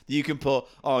face that you can put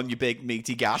on your big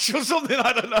meaty gash or something.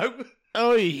 I don't know.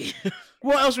 Oi.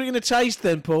 What else are we going to taste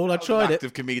then, Paul? I tried Act it.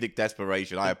 of comedic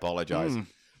desperation. I apologise.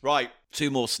 Right, two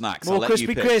more snacks. More I'll let you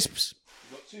crispy pick. crisps.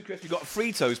 We've got two crisps. We've got a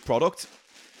Fritos product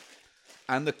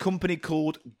and the company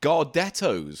called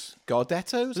Gardettos.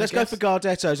 Gardettos? Let's go for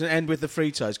Gardettos and end with the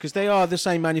Fritos, because they are the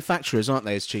same manufacturers, aren't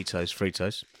they, as Cheetos,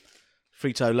 Fritos?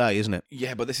 Frito-Lay, isn't it?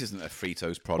 Yeah, but this isn't a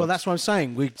Fritos product. Well, that's what I'm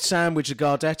saying. We sandwich the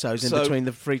Gardettos in So, between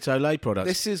the Frito-Lay products.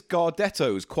 This is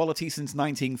Gardettos, quality since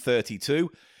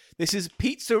 1932. This is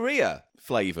pizzeria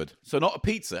flavoured. So not a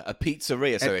pizza, a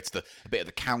pizzeria. So it's a bit of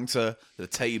the counter, the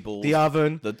table, the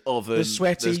oven, the oven, the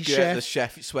sweaty the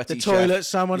chef, sweaty the chef. toilet,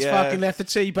 someone's fucking left the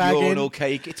tea bag in. Urinal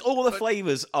cake. It's all the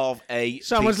flavours of a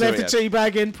Someone's pizzeria. left the tea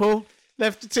bag in, Paul.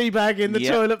 Left the tea bag in the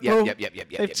Yep, toilet yep, bowl. yep.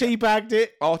 They've tea bagged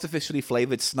it. Artificially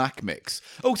flavoured snack mix.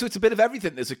 Oh, so it's a bit of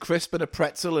everything. There's a crisp and a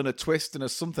pretzel and a twist and a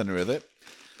something or other.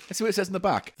 Let's see what it says in the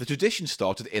back. The tradition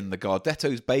started in the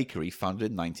Gardetto's Bakery,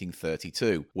 founded in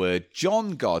 1932, where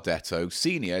John Gardetto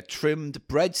Sr. trimmed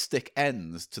breadstick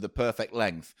ends to the perfect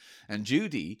length, and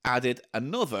Judy added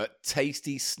another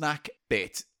tasty snack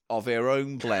bit of her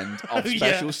own blend of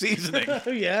special seasoning. Oh,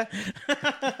 yeah.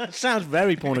 Sounds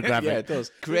very pornographic. Yeah, it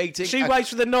does. Creating She waits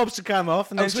for the knobs to come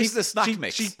off, and then so this is the snack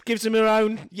mix. she gives him her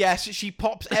own. Yes, she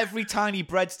pops every tiny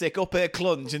breadstick up her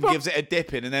clunge and gives it a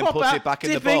dip in and then Pop puts out it back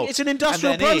in the dipping. bowl. It's an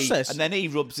industrial and then process. And then he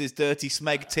rubs his dirty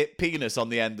smeg tip penis on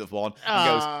the end of one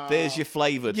and goes, there's your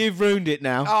flavoured. You've ruined it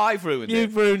now. I've ruined it.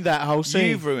 You've ruined that whole scene.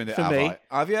 You've ruined it, for have me.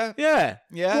 I? Have you? Yeah.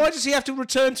 Yeah? Why does he have to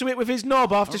return to it with his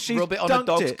knob after she's Rub it on dunked a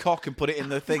dog's it? cock and put it in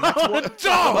the thing. On a dog?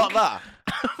 How about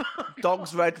that?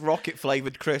 Dog's Red Rocket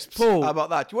flavoured crisps. Paul. How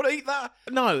about that? Do you want to eat that?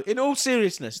 No, in all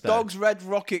seriousness, though. Dog's Red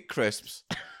Rocket crisps.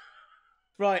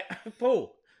 Right,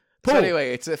 Paul. So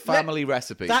anyway, it's a family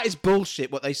recipe. That is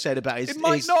bullshit. What they said about his, It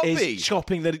might his, not his be.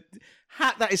 chopping the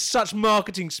hat. That is such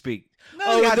marketing speak.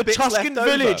 No, he in had the bits Tuscan left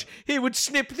over. village, he would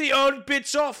snip the old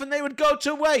bits off and they would go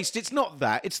to waste. It's not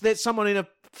that. It's there's someone in a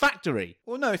factory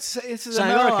Well, no, it's saying,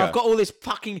 America. "Oh, I've got all this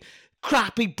fucking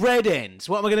crappy bread ends.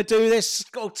 What am I going to do? This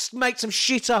go make some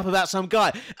shit up about some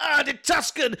guy. The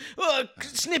Tuscan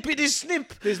snippet is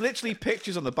snip. There's literally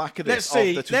pictures on the back of Let's this of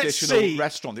see, the let's traditional see.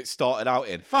 restaurant it started out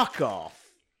in. Fuck off."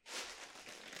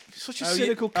 Such a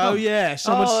cynical cunt. Oh yeah,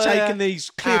 someone's taken these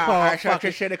clip art. Such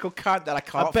a cynical cunt that I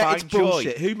can't I bet find it's joy.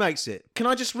 bullshit. Who makes it? Can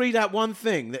I just read out one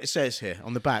thing that it says here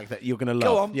on the back that you're going to love?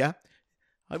 Go on. Yeah,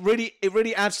 it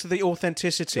really adds to the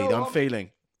authenticity that I'm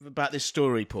feeling about this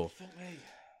story, Paul.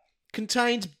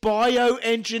 Contains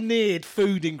bioengineered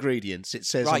food ingredients. It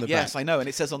says on Right, the yes, back. I know, and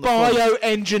it says on the front.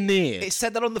 Bioengineered. It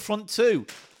said that on the front too.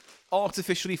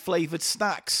 Artificially flavoured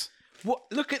snacks. What?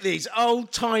 Look at these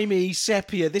old-timey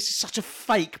sepia. This is such a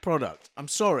fake product. I'm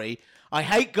sorry. I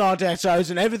hate Gardettos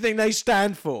and everything they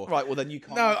stand for. Right, well then you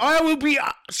can't. No, I will be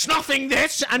snuffing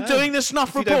this and doing the snuff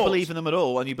If you report. don't believe in them at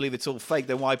all and you believe it's all fake,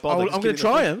 then why bother? I'm going to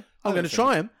try them. I'm going to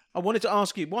try them. I wanted to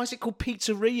ask you, why is it called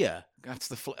pizzeria? That's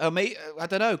the. Mate, I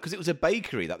don't know, because it was a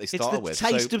bakery that they It's started the with.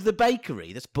 taste so of the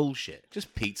bakery. That's bullshit.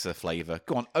 just pizza flavour.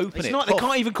 Go on, open It's it. not. They Huff.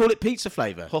 can't even call it pizza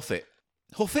flavour. Huff it.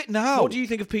 Huff it now. What do you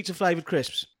think of pizza flavoured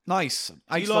crisps? Nice.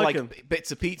 I You used like to 'em? like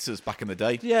bits of pizzas back in the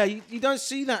day. Yeah, you don't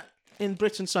see that in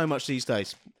Britain so much these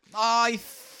days. I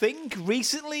think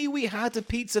recently we had a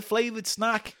pizza flavoured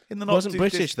snack in the It not wasn't too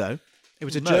British, though. It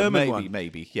was a No, German maybe, one.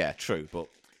 Maybe, yeah, true, but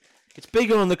It's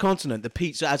bigger on the continent, the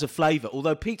pizza as a flavour.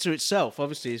 Although pizza itself,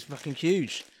 obviously, is fucking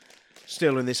huge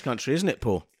still in this country, isn't it,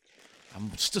 Paul?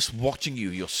 I'm just watching you,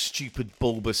 your stupid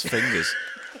bulbous fingers,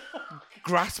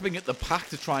 grasping at the pack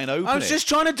to try and open I was it. just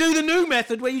trying to do the new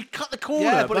method where you cut the corner.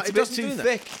 Yeah, but it's a it bit doesn't too do that.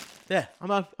 thick. Yeah,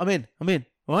 I'm in.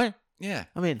 All right? Yeah,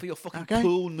 I'm in. for your fucking Okay.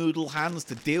 pool noodle hands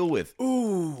to deal with.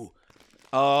 Ooh.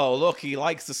 Oh, look, he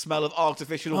likes the smell of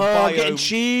artificial Oh, bio. getting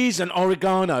cheese and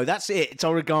oregano. That's it. It's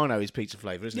oregano is pizza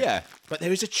flavour, isn't it? Yeah. But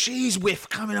there is a cheese whiff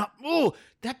coming up. Oh,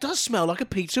 that does smell like a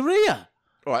pizzeria.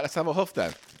 All right, let's have a huff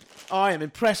then. I am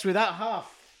impressed with that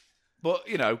half. But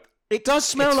you know, It does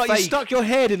smell It's like you fake. stuck your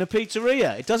head in a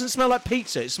pizzeria. It doesn't smell like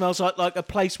pizza. It smells like a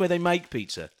place where they make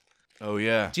pizza. oh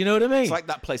yeah, Do you know what I mean? it's like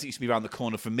that place that used to be around the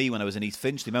corner from me when I was in East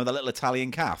Finchley. Remember that little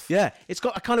Italian cafe? Yeah, it's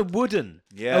got a kind of wooden,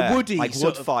 Yeah, a woody like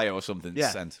sort wood of- fire or something. Yeah.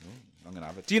 Scent. Oh, I'm gonna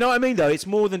have it. Do you know what I mean? Though it's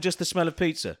more than just the smell of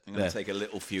pizza. I'm gonna take a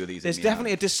little few of these. There's in my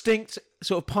definitely a distinct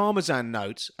sort of Parmesan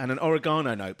note and an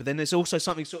oregano note, but then there's also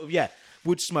something sort of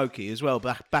wood smoky as well,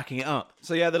 backing it up.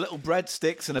 So yeah, the little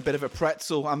breadsticks and a bit of a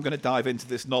pretzel. I'm going to dive into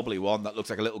this knobbly one that looks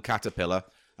like a little caterpillar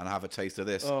and have a taste of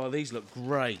this. Oh, these look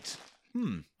great.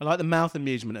 I like the mouth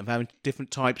amusement of having different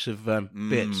types of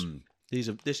bits.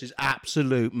 This is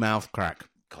absolute mouth crack.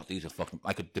 God, these are fucking.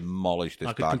 I could demolish this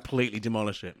I could bag. completely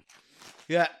demolish it.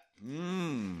 Yeah.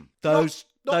 Those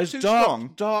Not those too dark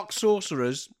strong. dark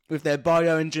sorcerers with their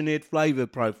bioengineered flavour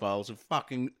profiles have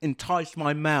fucking enticed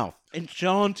my mouth,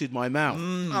 enchanted my mouth.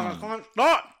 Oh, I can't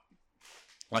stop.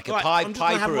 Like a Right, Pied I'm just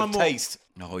gonna have Piper one of more. taste.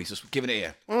 Oh, he's just giving it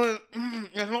here.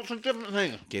 There's lots of different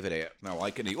things. Give it here. No,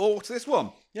 I can eat. Oh, what's this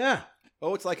one? Yeah.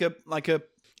 Oh, it's like a. Like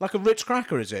a Ritz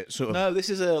cracker, is it? Sort of. No, this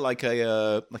is like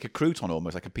a crouton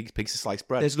almost, like a piece of sliced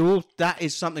bread. There's all that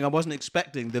is something I wasn't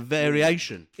expecting. The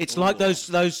variation. It's like those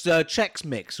Chex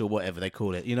Mix or whatever they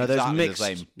call it. You know, those Exactly the mixed.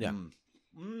 same. Yeah.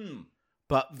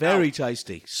 But very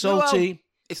tasty, salty. Well,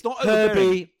 it's not herby.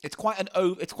 overbearing. It's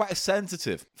quite a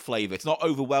sensitive flavour. It's not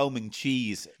overwhelming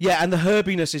cheese. Yeah, and the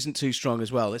herbiness isn't too strong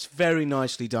as well. It's very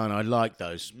nicely done. I like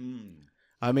those.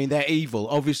 I mean, they're evil.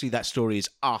 Obviously, that story is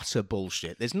utter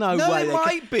bullshit. There's no way it they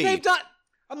might be. They've done.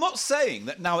 I'm not saying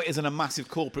that now it isn't a massive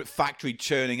corporate factory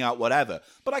churning out whatever,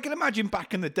 but I can imagine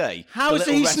back in the day. How the is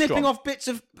little he restaurant- snipping off bits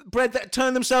of bread that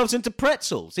turn themselves into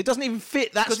pretzels? It doesn't even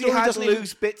fit. That Because he story had doesn't even...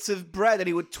 loose bits of bread and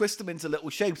he would twist them into little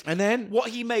shapes. And then? What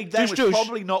he made then Douche, was douche.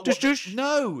 probably not Douche, what... douche.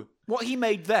 No. What he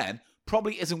made then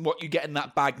probably isn't what you get in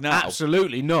that bag now.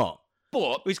 Absolutely not.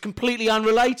 But It's completely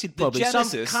unrelated, probably.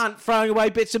 Genesis- Some cunt throwing away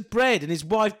bits of bread and his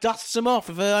wife dusts them off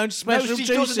of her own no, special she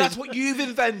juices. doesn't. That's what you've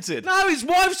invented. No, his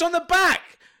wife's on the back.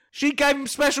 She gave him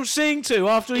special seeing to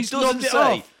after it he's doesn't knocked it say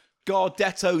off.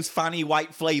 Gardetto's Fanny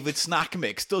White flavoured snack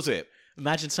mix, does it?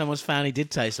 Imagine someone's fanny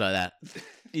did taste like that.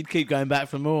 You'd keep going back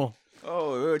for more.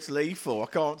 Oh, it's lethal. I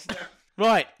can't...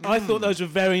 Right, I thought those were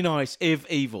very nice, if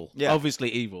evil. Yeah.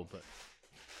 Obviously evil, but...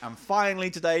 And finally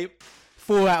today...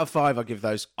 4 out of 5 I give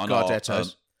those on our,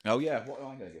 Gardettos. oh, yeah. What am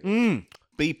I going to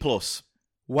give? B+.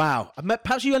 Wow.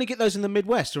 Perhaps you only get those in the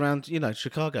Midwest around,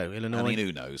 Chicago, I Illinois. mean,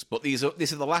 who knows? But this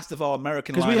is the last of our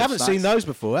American Because line we of haven't snacks. seen those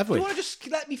before, have Do we? you want to just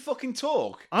let me fucking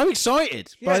talk? I'm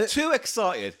excited. Yeah, too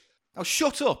excited. Now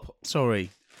shut up. Sorry.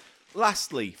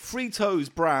 Lastly,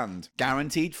 Fritos brand.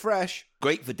 Guaranteed fresh.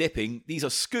 Great for dipping. These are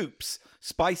scoops.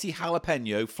 Spicy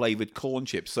jalapeno flavoured corn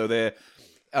chips. So they're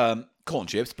corn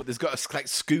chips, but there's got a like,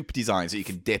 scoop design so you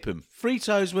can dip them.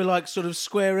 Fritos were like sort of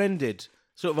square-ended,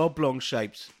 sort of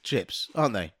oblong-shaped chips,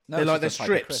 aren't they? No, they're it's like just they're a type of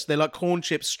strips. crisp. They're like corn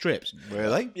chip strips.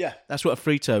 Really? Yeah. That's what a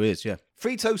Frito is, yeah.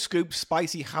 Frito Scoop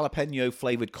spicy jalapeno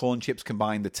flavored corn chips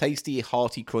combine the tasty,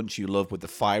 hearty crunch you love with the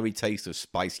fiery taste of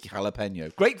spicy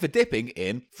jalapeno. Great for dipping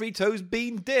in Fritos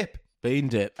bean dip. Bean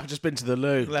dip. I've just been to the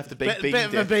loo. Left a big bean bit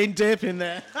of a dip. bean dip in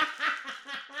there.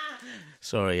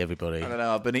 Sorry, everybody. I don't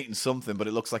know, I've been eating something, but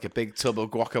it looks like a big tub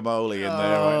of guacamole in there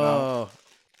right now.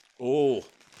 Oh,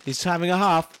 He's having a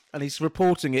half, and he's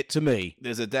reporting it to me.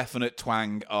 there's a definite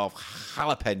twang of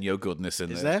jalapeno goodness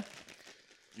in Is there. there?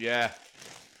 Yeah.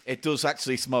 It does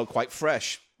actually smell quite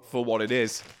fresh for what it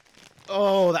is.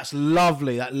 Oh, that's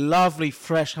lovely. That lovely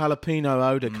fresh jalapeno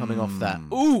odor coming off that.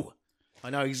 Ooh,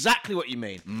 I know exactly what you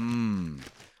mean.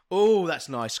 Oh, that's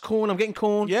nice. Corn, I'm getting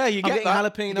corn. Yeah, you I'm get getting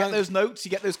that. jalapeno. You get those notes,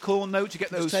 you get those corn notes, you get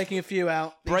Just those taking a few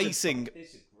out. bracing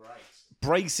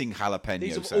jalapeno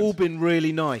These have scents. all been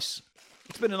really nice.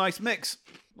 It's been a nice mix.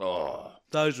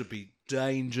 Those would be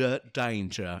danger.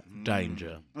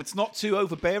 It's not too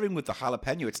overbearing with the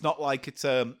jalapeno. It's not like it's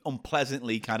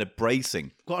unpleasantly kind of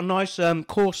bracing. Got a nice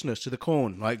coarseness to the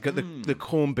corn, like get the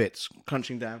corn bits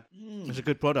crunching down. It's a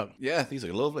good product. Yeah, these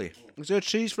are lovely. Is there a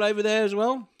cheese flavour there as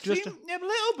well? Just Yeah, a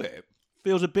little bit.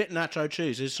 feels a bit nacho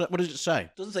cheese. What does it say?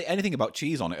 Doesn't say anything about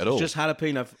cheese on it at all. Just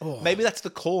jalapeno. Oh, Maybe that's the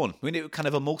corn. I mean, it kind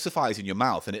of emulsifies in your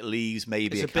mouth and it leaves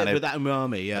maybe it's a a bit kind with of that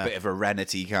umami. Yeah. a bit of a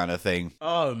renety kind of thing.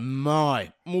 Oh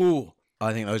my! Ooh.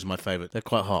 I think those are my favourite. They're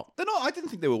quite hot. They're not. I didn't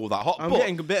think they were all that hot. I'm but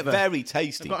getting a bit of a- very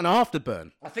tasty. They've got an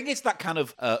afterburn. I think it's that kind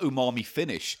of umami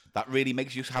finish that really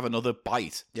makes you have another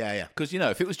bite. Yeah. Because,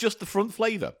 if it was just the front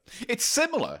flavour, it's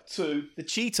similar to the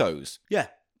Cheetos. Yeah.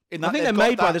 In I that think they've they're got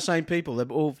made by that- the same people. They're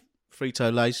all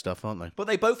Frito-Lay stuff, aren't they? But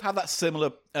they both have that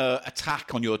similar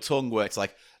attack on your tongue where it's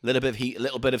like a little bit of heat, a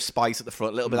little bit of spice at the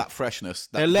front, a little bit of that freshness.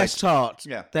 They're less tart.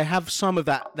 Yeah. They have some of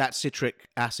that citric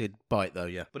acid bite, though,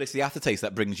 yeah. But it's the aftertaste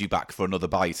that brings you back for another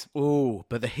bite. Ooh,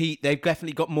 but the heat, they've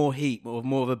definitely got more heat,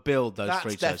 more of a build, those That's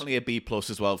Fritos. definitely a B+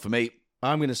 as well for me.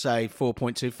 I'm going to say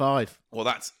 4.25. Well,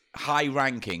 that's high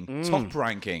ranking, top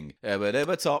ranking,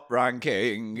 top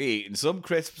ranking, eating some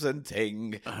crisps and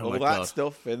ting, all my that God.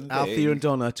 stuff. And Althea and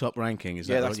Donna top ranking, is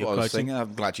that yeah, what that's you're what I was quoting? singing.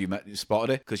 I'm glad you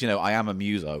spotted it because I am a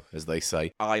muso, as they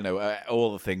say. I know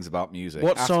all the things about music.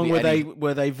 What Ask song me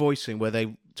were they voicing? Were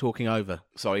they talking over?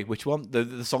 Sorry, which one?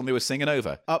 The song they were singing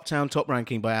over. Uptown Top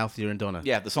Ranking by Althea and Donna.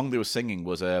 Yeah, the song they were singing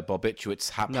was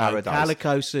Barbiturate's No, Paradise.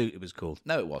 Calico Suit, it was called.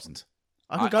 No, it wasn't.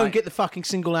 I can go and get the fucking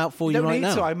single out for You you don't right need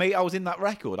now. to. I was in that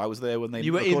record. I was there when they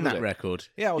You were recorded in that it. record.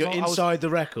 Yeah, You're inside the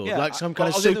record, Yeah, like some kind I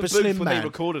of was in the super booth slim when they man.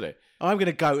 recorded it. I'm going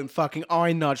to go and fucking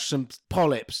eye nudge some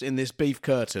polyps in this beef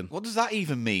curtain. What does that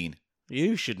even mean?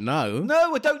 You should know.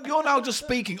 No, I don't. You're now just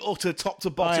speaking utter top to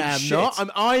I bottom am shit. not.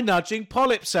 I'm eye nudging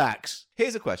polyp sacks.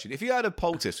 Here's a question: if you had a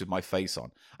poultice with my face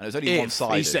on and it was only If,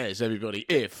 one-sided, he says, everybody,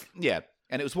 if. yeah,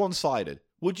 and it was one-sided,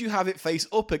 would you have it face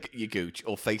up at your gooch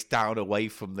or face down away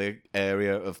from the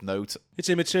area of note? It's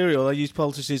immaterial. I use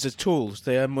poultices as tools.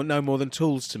 They are no more than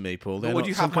tools to me, Paul. They're Or would not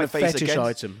you some have my kind of face fetish against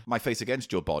item. my face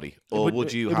against your body, or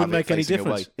would you it have wouldn't make it any facing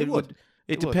difference. away? It would.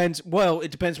 It depends. Well, it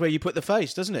depends where you put the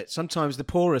face, doesn't it? Sometimes the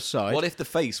porous side. What if the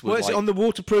face was Well, is like it on the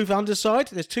waterproof underside?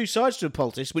 There's two sides to a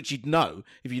poultice, which you'd know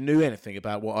if you knew anything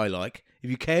about what I like. If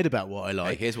you cared about what I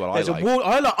like, Hey, here's what There's I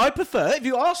like. I prefer. If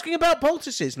you're asking about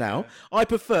poultices now, I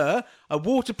prefer a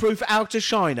waterproof outer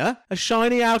shiner, a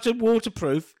shiny outer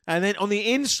waterproof, and then on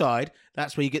the inside,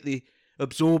 that's where you get the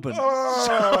absorbent.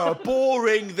 Oh,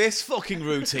 boring, this fucking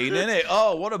routine, isn't it?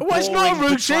 Oh, what a boring... Well, it's not a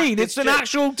routine. protracted It's an shit.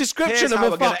 actual description Here's of how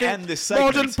a we're gonna fucking end this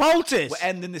segment. modern poultice. We're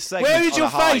ending this segment Where is on your a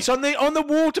high. face on the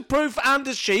waterproof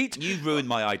undersheet? You ruined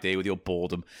my idea with your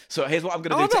boredom. So here's what I'm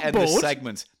going I'm to do to not end this bored.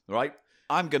 segment, right?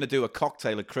 I'm going to do a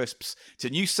cocktail of crisps. It's a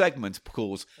new segment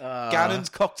called Gannon's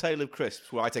Cocktail of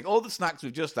Crisps, where I take all the snacks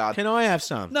we've just had. Can I have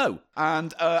some? No.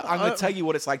 And I'm going to tell you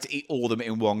what it's like to eat all of them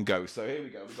in one go. So here we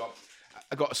go.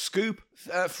 I've got a scoop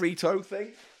Frito thing.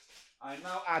 I'm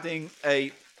now adding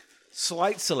a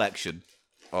slight selection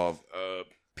of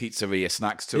pizzeria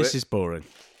snacks to This it. is boring.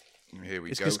 Here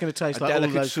we It's go. just gonna taste a like all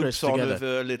of delicate those crisps soupçon together. of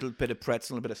a little bit of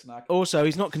pretzel and a bit of snack. Also,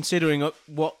 he's not considering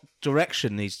what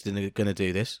direction he's going to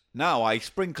do this. Now I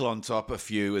sprinkle on top a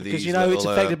few of these. Because, you know, it's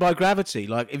little, affected by gravity.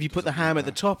 Like, if you put the ham at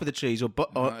the top of the cheese or I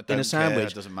in don't a care,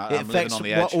 sandwich, it doesn't matter. it I'm living affects on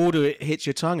the what edge. order it hits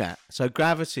your tongue at. So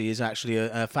gravity is actually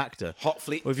a factor. Hot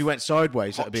fleet. Or if you went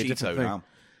sideways, that Hot would be a different Cheeto thing. now.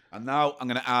 And now I'm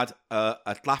going to add a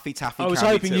Laffy Taffy I was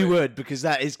candy hoping to you it. would, because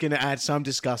that is going to add some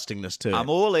disgustingness to I'm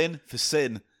it. all in for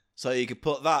sin. So you can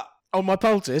put that On my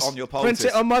poultice? on your poultice.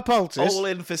 Print it on my poultice. all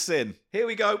in for sin. Here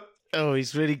we go. Oh,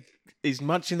 he's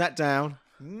munching that down.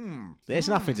 There's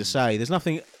nothing to say. There's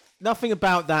nothing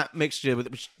about that mixture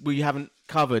which we haven't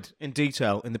covered in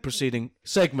detail in the preceding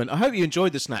segment. I hope you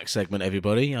enjoyed the snack segment,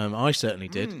 everybody. I certainly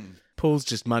did. Paul's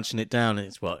just munching it down, and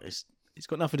he's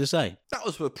got nothing to say. That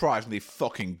was surprisingly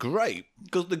fucking great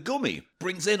because the gummy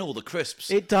brings in all the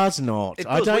crisps. It does not. It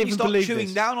I does. don't When even you start believe chewing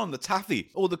this. down on the taffy,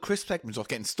 all the crisp segments are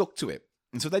getting stuck to it.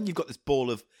 And so then you've got this ball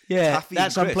of Yeah, taffy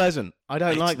that's and crisp. unpleasant. I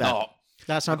don't It's like that. not.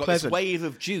 That's I've got this unpleasant. wave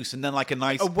of juice and then like a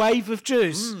nice A wave of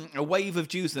juice. a wave of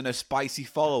juice and a spicy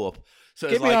follow-up. So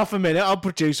Give it's me like, half a minute. I'll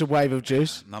produce a wave of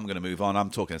juice. I'm going to move on. I'm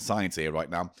talking science here right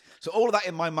now. So all of that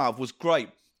in my mouth was great.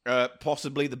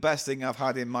 Possibly the best thing I've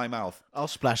had in my mouth. I'll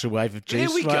splash a wave of Here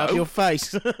juice we right up go. your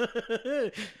face.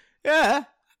 Yeah.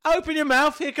 Open your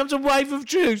mouth. Here comes a wave of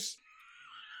juice.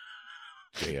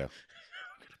 Yeah.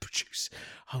 Produce.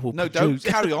 I will No, produce.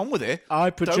 don't carry on with it. I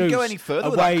produce Don't go any further a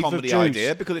with that wave of comedy juice.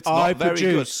 idea because it's I not very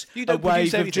produce good. You don't a wave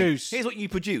produce of anything. juice. Here's what you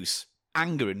produce: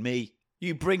 anger in me.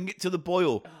 You bring it to the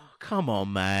boil. Come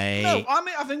on, mate. No, I'm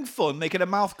having fun making a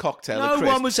mouth cocktail. No of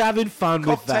crisps. one was having fun with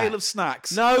cocktail that. of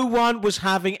snacks. No one was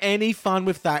having any fun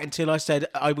with that until I said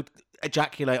I would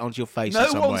ejaculate onto your face in No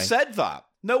some one way. said that.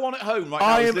 No one at home right now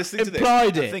I is am listening to this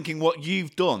implied and it. thinking what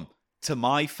you've done to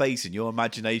my face in your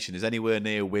imagination is anywhere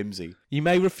near whimsy. You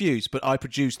may refuse, but I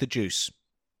produce the juice.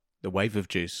 The wave of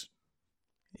juice.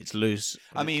 It's loose.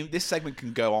 I mean, this segment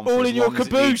can go on for all as in your long as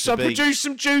it needs caboose. to I'll be. produce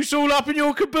some juice all up in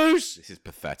your caboose. This is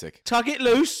pathetic. Tug it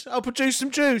loose. I'll produce some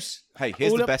juice. Hey,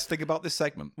 here's All the up- best thing about this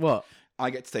segment. What? I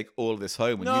get to take all of this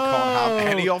home and No. you can't have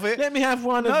any of it. Let me have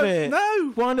one No, of it.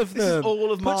 no. One of This is them.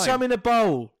 all of Put mine. some in a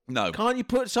bowl. No. Can't you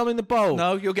put some in the bowl?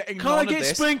 No, you're getting Can't I none get of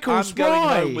this. sprinkles? I'm going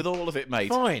Why? home with all of it, mate.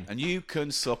 Fine. And you can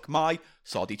suck my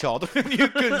soddy chard. You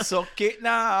can suck it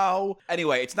now.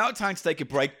 Anyway, it's now time to take a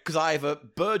break because I have a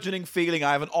burgeoning feeling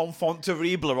I have an enfant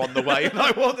terrible on the way, and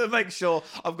I want to make sure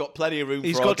I've got plenty of room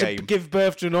He's for our got to game. give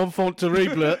birth to an enfant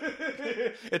terrible.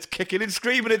 It's kicking and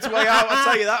screaming its way out. I'll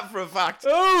tell you that for a fact.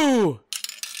 Oh!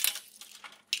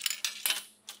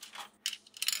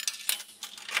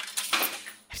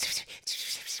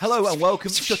 Hello and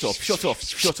welcome. Shut up. Shut up.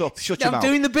 Shut up. Shut your I'm mouth.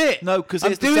 doing the bit. No, because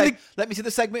I'm doing let me see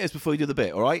the segment is before you do the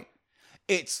bit, all right?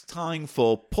 It's time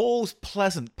for Paul's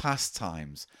pleasant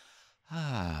pastimes.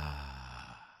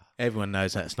 Everyone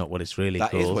knows that's not what it's really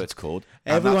That called. is what it's called.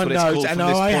 And Everyone that's what it's knows, called and from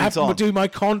this I point have to on. do my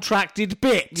contracted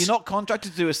bit. You're not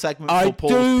contracted to do a segment I for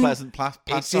Paul's do. pleasant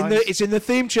pastimes. It's in the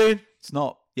theme tune. It's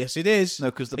not. Yes, it is. No,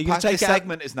 because the Are you gonna this take it out?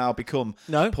 segment has now become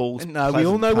Paul's No, we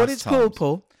all pleasant know what it's called, pastimes.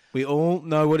 Paul. We all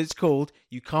know what it's called.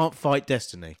 You can't fight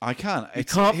destiny. I can.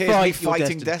 It's, can't here's me fight your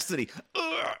fighting destiny.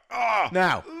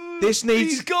 Now, this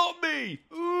needs- He's got me.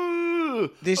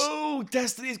 This- Oh,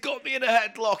 destiny's got me in a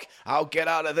headlock. I'll get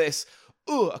out of this.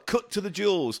 A cut to the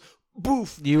jewels.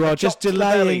 Boof. You a are just chop to the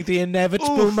belly. delaying the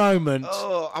inevitable Oof. moment.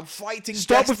 Oh, I'm fighting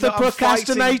Stop with the destiny.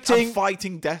 procrastinating. I'm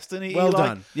fighting destiny. Well Eli.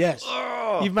 done. Yes.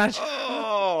 Oh, You've managed.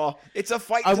 Oh, it's a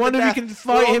fight. I to wonder the if you death. can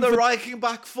fight We're him on the for-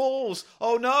 Reichenbach Falls.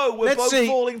 Oh no, we're Let's both see.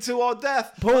 falling to our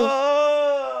death. Paul,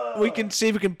 Oh. We can see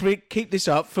if we can keep this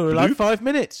up for like 5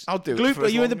 minutes. I'll do it Gloop, for are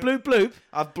as you in the long- bloop bloop?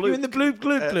 I've You in the bloop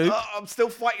gloop gloop? I'm still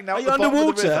fighting now. Are at you the bottom of the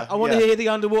underwater? river. I want to Yeah. hear the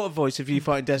underwater voice of you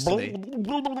fighting Destiny.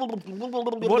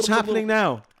 What's happening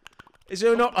now? Is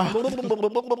there not?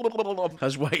 Oh. I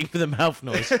was waiting for the mouth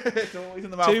noise. It's always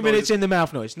in the mouth 2 noise. minutes in the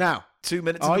mouth noise. Now, 2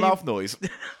 minutes in Are the you- mouth noise.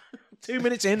 2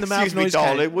 minutes in the mouth Excuse me, noise.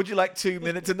 darling. came. Would you like 2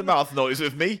 minutes in the mouth noise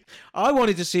with me? I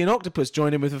wanted to see an octopus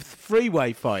join in with a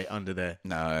freeway fight under there.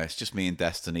 No, it's just me and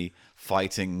Destiny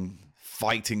fighting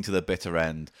to the bitter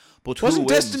end. But who Wasn't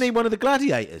wins? Destiny one of the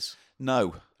gladiators?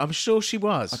 No, I'm sure she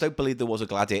was. I don't believe there was a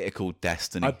gladiator called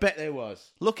Destiny. I bet there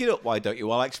was. Look it up, why don't you?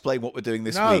 I'll explain what we're doing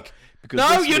this No. week.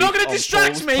 No, this you're not week gonna on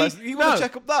distract Paul's me. Pleasant- You No. want to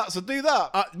check up that, so do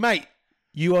that. Mate,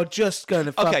 you are just going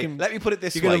to Okay, fucking... let me put it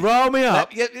this You're way. going to roll me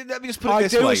up. Let me just put it I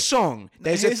this do way. a song.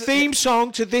 There's Here's a the- theme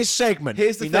song to this segment.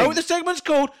 Here's the we know thing. what the segment's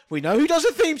called. We know who does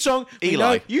a theme song. We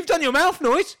Eli. know you've done your mouth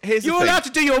noise. Here's the You're thing. allowed to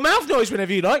do your mouth noise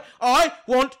whenever you like. I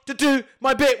want to do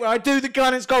my bit where I do the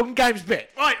Guardians Golden Games bit.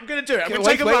 Right, I'm going to do it. I'm going to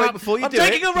take a run up. Before you I'm do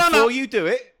taking it, a run before up. you do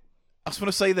it, I just want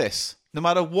to say this. No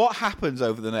matter what happens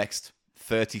over the next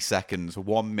 30 seconds,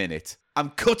 1 minute, I'm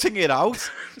cutting it out,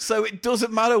 so it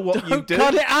doesn't matter what you Don't do.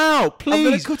 cut it out, please. I'm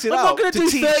going to cut it I'm out not going to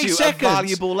do teach 30 you seconds. a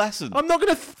valuable lesson. I'm not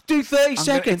going to do 30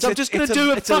 seconds. I'm just going to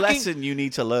do It's a fucking lesson you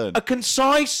need to learn. a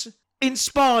concise,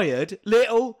 inspired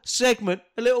little segment,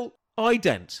 a little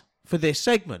ident for this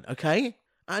segment, okay?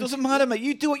 And Doesn't matter, mate.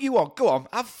 You do what you want. Go on,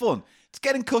 have fun. It's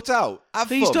getting cut out. Have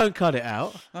please fun. don't cut it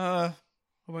out. I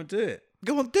won't do it.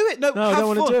 Go on, do it. No, No, I have don't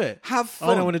wanna fun. do it. Have I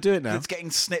fun. don't wanna do it now. It's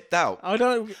getting snipped out. I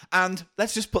don't. And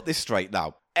let's just put this straight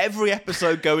now. Every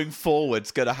episode going forward's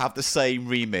going to have the same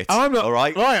remit. I'm not. All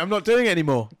right? Right, I'm not doing it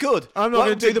anymore. Good. I'm not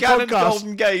Welcome gonna do the Gannon podcast.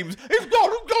 Golden Games. It's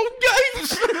Golden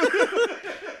Games.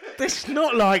 It's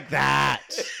not like that.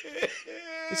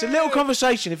 It's a little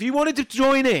conversation. If you wanted to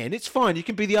join in, it's fine. You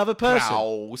can be the other person.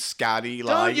 Ow, scaddy Don't,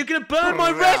 like. you're going to burn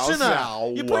my retina.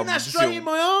 Ow, You're putting that straight in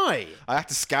my eye. I have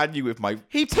to scan you with my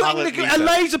He put talent a meter.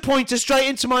 laser pointer straight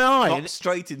into my eye. Not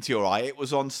straight into your eye. It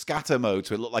was on scatter mode,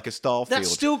 so it looked like a star That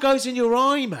field. still goes in your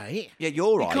eye, mate. Yeah,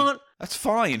 you're right. can't- That's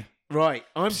fine. Right,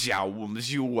 I'm.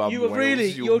 You You were really.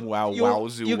 You're going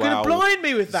to blind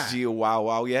me with that. Wow,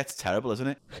 wow. Yeah, it's terrible, isn't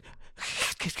it?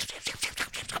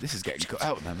 This is getting cut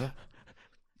out, remember?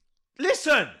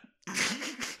 Listen!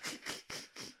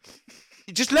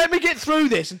 Just let me get through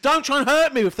this and don't try and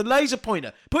hurt me with the laser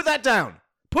pointer. Put that down.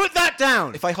 Put that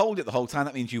down. If I hold it the whole time,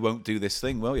 that means you won't do this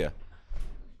thing, will you?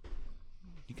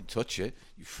 You can touch it.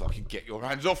 You fucking get your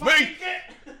hands off me!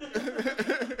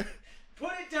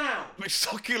 Put it down. My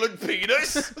succulent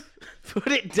penis! Put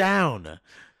it down.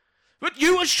 But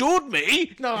you assured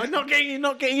me. No, I'm not getting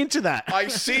into that. I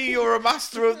see you're a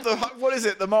master of the... What is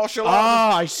it? The martial arts?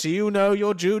 Ah, I see you know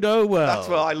your judo well. That's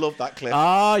why I love that clip.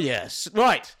 Ah, yes.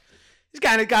 Right. He's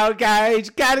gonna go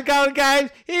games. Gonna go games.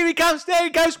 Here he comes. There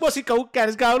he goes. What's it called?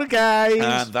 Gonna go to games.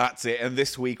 And that's it. And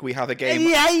this week we have a game...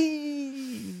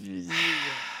 Yay!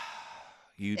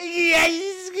 You...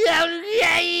 Yes, go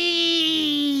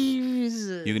games.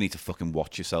 You need to fucking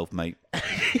watch yourself, mate.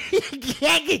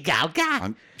 Go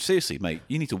games. Seriously, mate.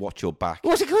 You need to watch your back.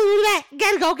 What's it called? That?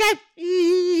 Gotta go games.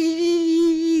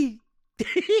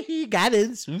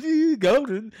 Gardens.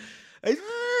 Golden.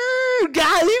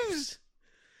 Games.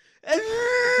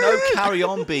 No, carry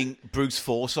on being Bruce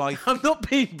Forsyth. I'm not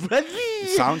being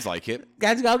Sounds like it.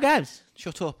 Gotta go games.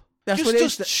 Shut up. That's just what it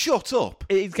is. just shut up.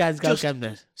 It's gotta go Just-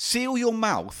 games. Seal your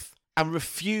mouth and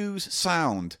refuse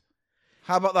sound.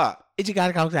 How about that? It's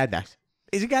gotta go games.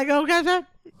 Is it gotta go games?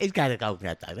 It's gotta go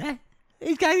games.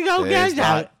 It's gotta go There's games.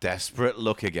 that desperate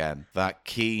look again. That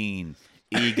keen,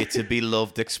 eager to be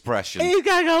loved expression. It's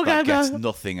gotta go That gets games.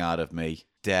 nothing out of me.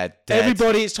 Dead.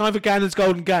 Everybody, it's time for Gannon's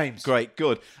Golden Games. Great,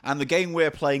 good. And the game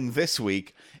we're playing this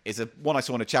week is one I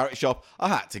saw in a charity shop. I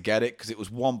had to get it because it was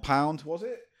 £1, was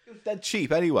it? It was dead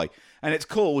cheap anyway. And it's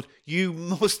called You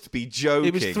Must Be Joking.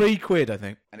 It was £3, I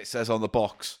think. And it says on the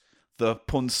box, the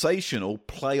Punsational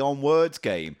Play on Words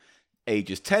game.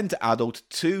 Ages 10 to adult,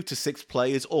 2 to 6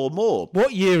 players or more.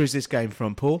 What year is this game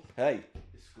from, Paul? Hey,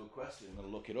 it's a good question. I'm going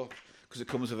to look it up because it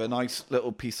comes with a nice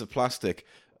little piece of plastic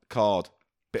card.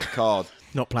 Bit of card.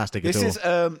 Not plastic This at all. is It's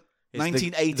the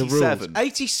 1987. rules.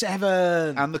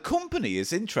 87. And the company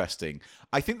is interesting.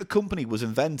 I think the company was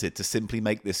invented to simply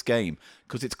make this game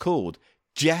because it's called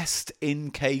Just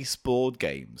In Case Board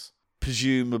Games,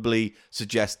 presumably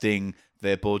suggesting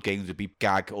their board games would be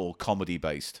gag or comedy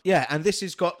based. Yeah, and this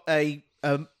has got a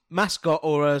mascot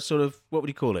or a sort of, what would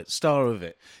you call it? Star of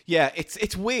it. Yeah,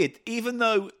 it's weird. Even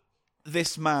though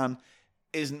this man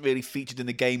isn't really featured in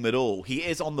the game at all, he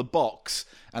is on the box,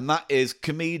 and that is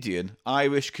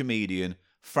Irish comedian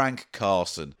Frank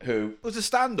Carson, who was a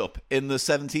stand-up in the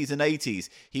 70s and 80s.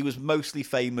 He was mostly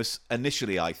famous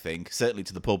initially, I think, certainly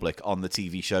to the public, on the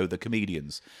TV show The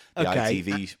Comedians, the Okay.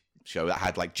 ITV show that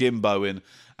had like Jim Bowen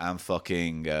and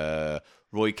fucking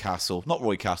Roy Castle. Not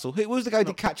Roy Castle. Who was the guy who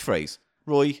did Catchphrase?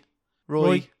 Roy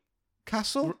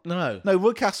Castle? No. No,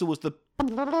 Roy Castle was the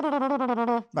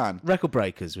man. Record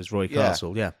Breakers was Roy Yeah.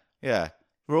 Castle, yeah. Yeah.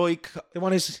 The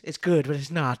one is, it's good, but it's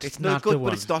not. It's not not good, the but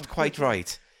one. it's not quite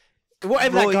right.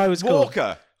 Whatever Roy that guy was called.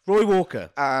 Walker Roy Walker.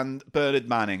 and Bernard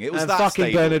Manning. It was And that fucking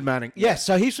stable. Bernard Manning. Yes,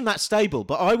 so he's from that stable,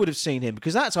 but I would have seen him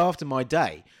because that's after my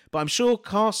day. But I'm sure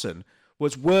Carson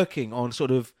was working on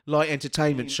sort of light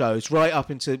entertainment shows right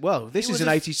up into, well, this He is was in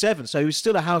a- 87, so he was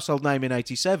still a household name in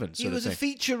 87. He sort was of a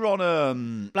thing. feature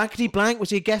on Blankety Blank,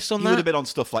 was he a guest on He that? would have been on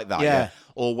stuff like that, Yeah. yeah.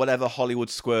 Or whatever Hollywood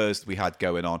Squares we had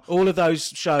going on. All of those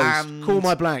shows. And- Call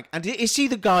My Blank. And is he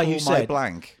the guy who Call My said...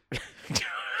 Blank.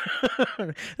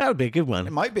 That would be a good It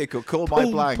one. might be a good Call My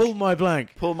Blank. Pull My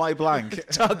Blank. Pull My Blank.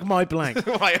 Tug My Blank.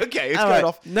 Right, okay, it's All going right,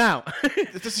 off. now...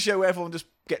 It's just a show where everyone just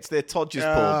gets their todgers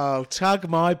pulled. Oh, tug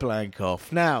my blank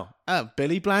off. Now,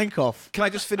 Billy Blankoff. Can I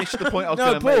just finish the point I was No,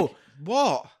 going to Paul. make?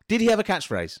 What? Did he have a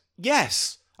catchphrase?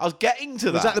 Yes, I was getting to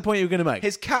that. Was that the point you were going to make?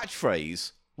 His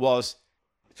catchphrase was,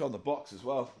 it's on the box as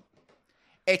well.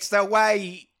 It's the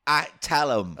way I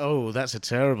tell 'em. Oh, that's a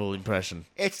terrible impression.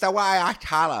 It's the way I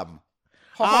tell 'em.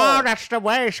 Oh, that's the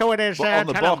way, so it is. But on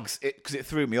the box, because it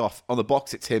threw me off, on the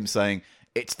box it's him saying,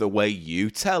 it's the way you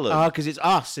tell 'em. Oh, because it's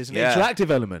us. It's an Yeah.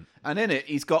 interactive element. And in it,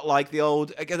 he's got like the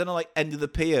old, I don't know, like end of the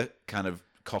pier kind of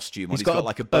costume. He's got got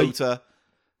like a a boater,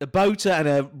 A boater and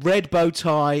a red bow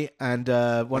tie and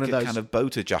one like of a those. kind of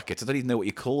boater jackets. I don't even know what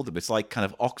you call them. It's like kind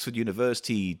of Oxford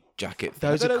University jacket.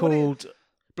 Those I don't are know what it is. called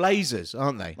blazers,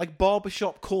 aren't they? Like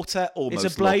barbershop quartet almost.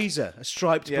 It's a blazer, a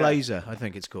striped Yeah. blazer, I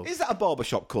think it's called. Is that a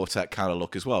barbershop quartet kind of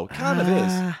look as well? Kind of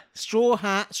is. Straw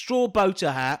hat, straw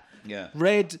boater hat, Yeah.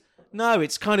 red. No,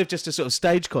 it's kind of just a sort of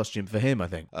stage costume for him, I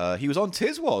think. He was on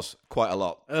Tiswas quite a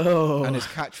lot. Oh, And his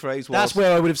catchphrase was... that's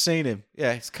where I would have seen him.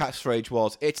 Yeah, his catchphrase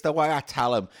was, it's the way I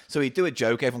tell 'em. So he'd do a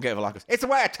joke, everyone get a laugh. It's the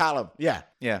way I tell 'em. Yeah.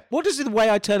 Yeah. What does the way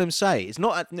I tell him say? It's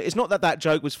not that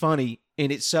joke was funny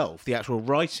in itself, the actual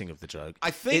writing of the joke.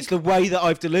 I think- it's the way that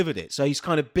I've delivered it. So he's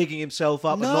kind of bigging himself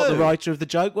up and not the No. writer of the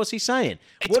joke. What's he saying?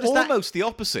 It's What is that? almost the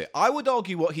opposite. I would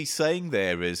argue what he's saying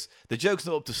there is, the joke's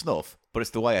not up to snuff, but it's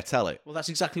the way I tell it. Well, that's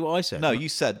exactly what I said. No, you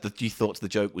said that you thought the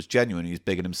joke was genuine and he's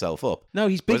bigging himself up. No,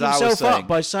 he's bigging Whereas I was himself saying- up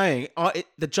by saying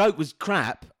the joke was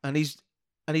crap, and he's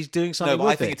doing something No, but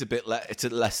with I think it. it's a bit it's a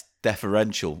less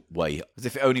deferential way, as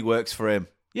if it only works for him.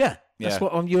 Yeah, that's Yeah.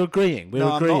 what you're agreeing. We're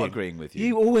No, I'm agreeing. not agreeing with you.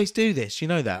 You always do this. You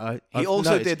know that. He I've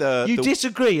also noticed. did, you the-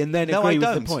 disagree and then No, agree I with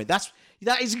don't. the point.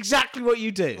 That is exactly what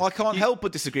you do. Well, I can't help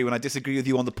but disagree when I disagree with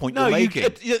you on the point No, you're you,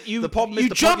 making. you the problem is you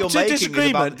the jump point to you're making is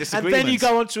about the disagreement and then you disagreements.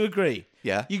 go on to agree.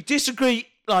 Yeah. You disagree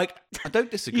like I don't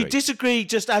disagree. you disagree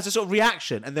just as a sort of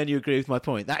reaction, and then you agree with my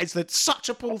point. That is such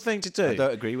a Paul thing to do. I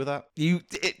don't agree with that.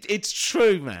 It's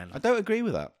true, man. I don't agree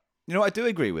with that. You know what I do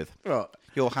agree with? Right.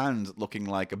 Your hand looking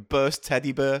like a burst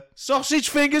teddy bear. Sausage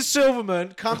Fingers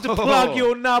Silverman, come to plug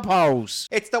your nub holes.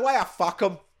 It's the way I fuck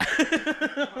 'em.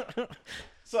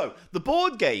 So, the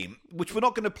board game, which we're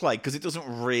not going to play because it doesn't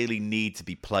really need to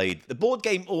be played. The board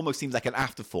game almost seems like an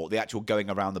afterthought, the actual going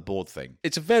around the board thing.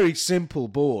 It's a very simple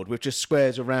board with just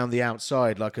squares around the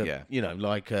outside, like a Yeah.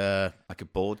 like a Like a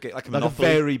board game, like a like Monopoly.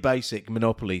 a very basic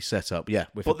Monopoly setup. Yeah,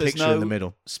 with But a there's picture no in the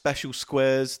middle. special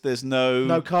squares. There's no...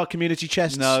 No card community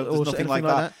chests. No, there's or nothing anything like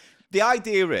that. The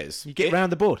idea is... You get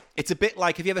round the board. It's a bit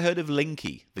like, have you ever heard of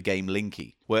Linky, the game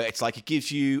Linky? Where it's like it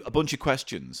gives you a bunch of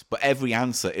questions, but every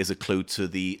answer is a clue to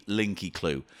the Linky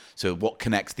clue. So what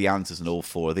connects the answers in all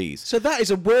four of these? So that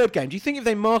is a word game. Do you think if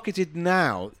they marketed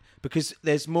now, because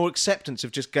there's more acceptance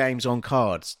of just games on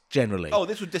cards generally? Oh,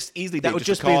 this would just easily be that would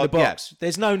just just a be in the card, yeah. box.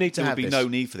 There's no need to There have would be this. no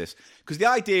need for this. Because the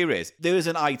idea is, there is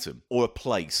an item, or a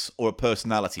place, or a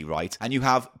personality, right? And you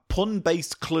have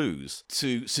pun-based clues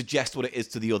to suggest what it is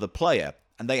to the other player.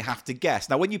 And they have to guess.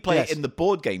 Now, when you play Yes. it in the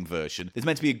board game version, there's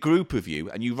meant to be a group of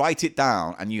you, and you write it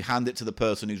down, and you hand it to the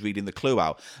person who's reading the clue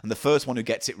out. And the first one who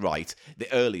gets it right,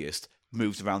 the earliest,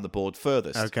 moves around the board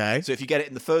furthest. Okay. So if you get it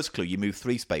in the first clue, you move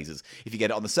 3 spaces. If you get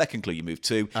it on the second clue, you move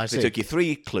 2. I If it see. took you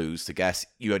 3 clues to guess,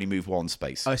 you only move 1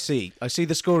 space. I see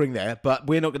the scoring there, but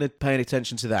we're not going to pay any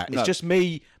attention to that. No. It's just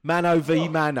me, Mano v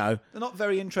Mano. They're not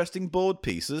very interesting board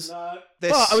pieces. No.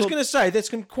 But I was going to say, there's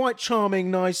some quite charming,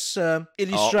 nice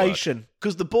illustration.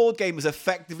 Because the board game is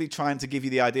effectively trying to give you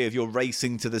the idea of you're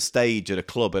racing to the stage at a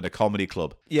club, at a comedy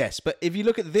club. Yes, but if you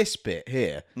look at this bit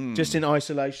here, just in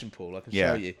isolation, Paul, I can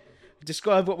Yeah. show you.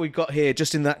 Describe what we've got here,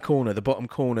 just in that corner, the bottom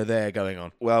corner there going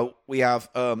on. Well, we have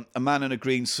a man in a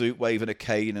green suit waving a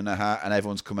cane and a hat, and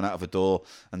everyone's coming out of a door.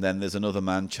 And then there's another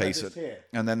man chasing.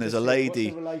 And then there's a lady.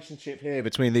 What's the relationship here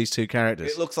between these two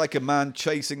characters? It looks like a man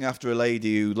chasing after a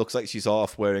lady who looks like she's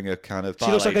half wearing a kind of She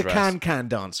looks like ballet a dress. can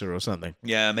dancer or something.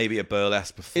 Yeah, maybe a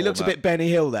burlesque performer. It looks a bit Benny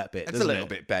Hill, that bit. It's a doesn't little it?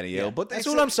 bit Benny Hill, but That's it's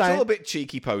all I'm saying. It's a little bit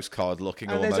cheeky postcard looking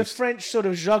And almost. there's a French sort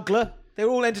of juggler. They're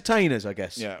all entertainers, I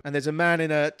guess. Yeah. And there's a man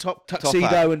in a tuxedo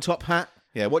hat. and top hat.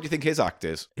 Yeah, what do you think his act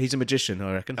is? He's a magician,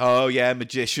 I reckon. Oh, yeah,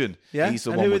 magician. yeah. He's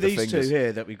the and one who with are the these fingers. two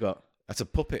here that we got? That's a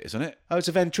puppet, isn't it? Oh, it's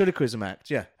a ventriloquism act,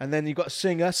 yeah. And then you've got a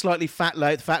singer, slightly fat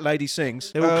lady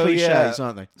sings. They're all Oh, cliches, yeah.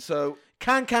 aren't they? So,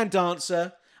 Can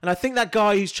dancer. And I think that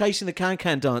guy who's chasing the can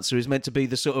dancer is meant to be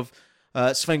the sort of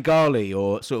Svengali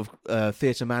or sort of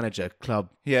theatre manager club.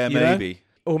 yeah, you know? maybe.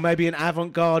 Or maybe an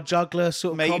avant-garde juggler,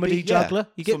 sort of Maybe, comedy yeah. juggler.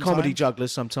 You get comedy Sometimes.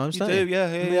 jugglers sometimes, You don't do, you? yeah,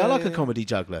 I mean, yeah, I like yeah, a comedy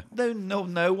juggler.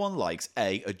 No one likes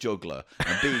a juggler,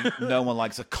 and B, no one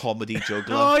likes a comedy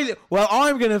juggler. Well,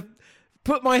 I'm going to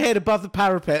put my head above the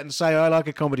parapet and say I like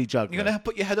a comedy juggler. You're going to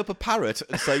put your head up a parrot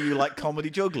and say you like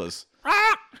comedy jugglers.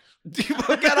 Get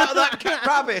out of that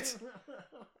rabbit.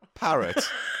 Parrot.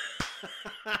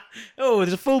 Oh,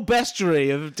 there's a full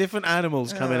bestiary of different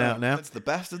animals coming out now. It's the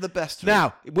best of the best.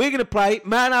 Now, we're going to play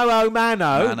Mano Oh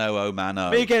Mano. Mano, oh,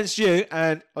 mano. Me against you,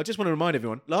 and I just want to remind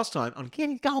everyone, last time on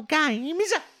Kenny Gold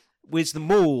Games was the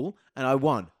mall, and I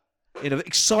won in an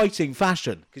exciting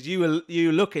fashion because you were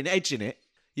looking, edging it.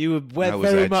 You were I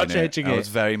was very much edging I it. was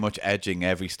very much edging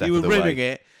every step You were of the way. rimming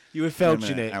it. You were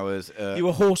felching it. I was. You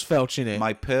were horse felching it.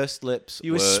 My pursed lips.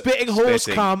 You were spitting horse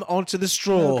cum onto the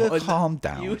straw. No, calm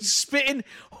down. You were spitting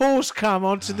horse cum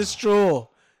onto the straw.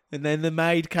 And then the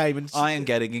maid came and... I am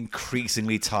getting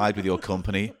increasingly tired with your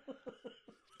company.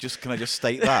 Can I just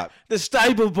state that? The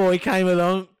stable boy came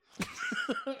along.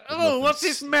 Oh, what's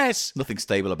this mess? Nothing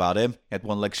stable about him. He had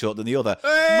one leg shorter than the other.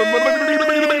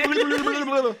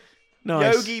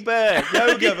 Nice. Yogi Bear.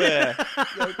 Yoga Bear.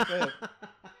 Yoga Bear.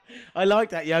 I like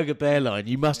that Yoga Bear line.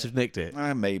 You must have nicked it.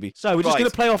 Maybe. So we're just Right. going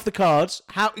to play off the cards.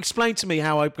 Explain to me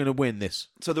how I'm going to win this.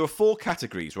 So there are 4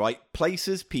 categories, right?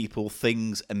 Places, people,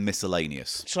 things, and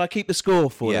miscellaneous. Shall I keep the score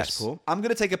for Yes. this, Paul? I'm going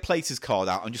to take a places card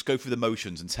out and just go through the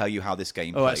motions and tell you how this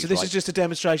game All right, plays. so this is just a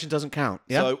demonstration, doesn't count.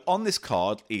 Yeah. So on this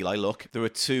card, Eli, look, there are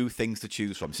 2 things to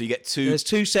choose from. So you get 2. There's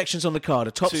 2 sections on the card,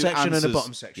 a top 2 section answers. and a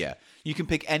bottom section. Yeah. You can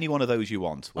pick any one of those you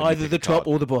want. when you Either pick the a top card.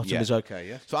 or the bottom Yeah. is okay,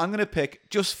 yeah? So I'm going to pick,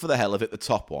 just for the hell of it, the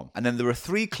top one. And then there are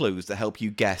 3 clues that help you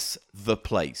guess the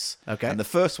place. Okay. And the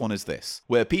first one is this,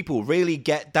 where people really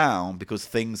get down because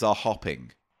things are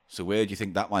hopping. So where do you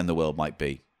think that one in the world might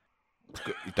be?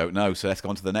 You don't know, so let's go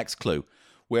on to the next clue.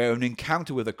 Where an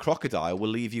encounter with a crocodile will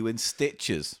leave you in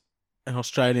stitches. An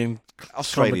Australian...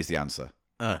 Australia's the answer.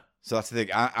 Oh. So that's the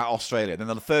thing, at Australia. Then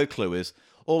the third clue is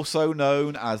also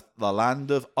known as the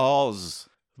land of Oz.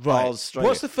 Right. Australia.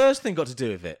 What's the first thing got to do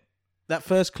with it? That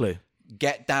first clue?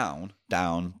 Get down,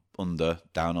 under,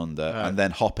 and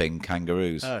then hopping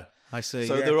kangaroos. Oh, I see.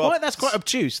 So yeah. there are- That's quite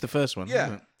obtuse, the first one.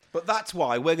 isn't it? But that's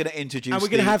why we're going to introduce. And we're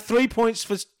going to have 3 points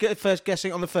for first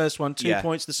guessing on the first one, 2 Yeah.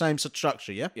 points the same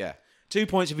structure, yeah? Yeah. 2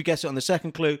 points if we guess it on the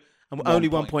second clue, and One only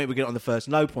 1 point. point if we get it on the first.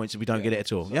 No points if we don't get it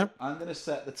at all, yeah? I'm going to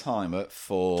set the timer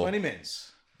for 20 minutes.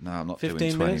 No, I'm not 15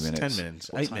 doing 20 minutes, minutes. 10 minutes,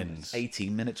 What 8 time is it? minutes.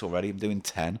 18 minutes already. I'm doing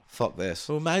 10. Fuck this.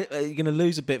 Well, mate, you're going to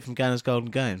lose a bit from Ganner's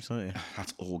Golden Games, aren't you?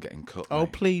 That's all getting cut. Oh,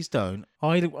 mate. please don't.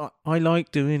 I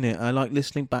like doing it. I like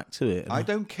listening back to it. I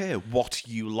don't care what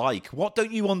you like. What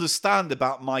don't you understand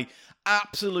about my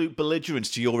absolute belligerence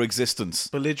to your existence?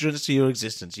 Belligerence to your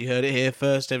existence. You heard it here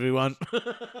first, everyone.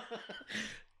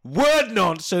 Word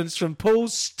nonsense from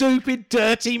Paul's stupid,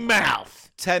 dirty mouth.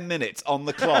 10 minutes on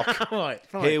the clock. Right,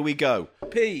 fine. Here we go.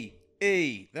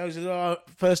 P-E. Those are our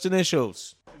first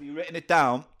initials. Have you written it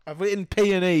down? I've written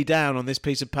P and E down on this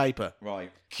piece of paper.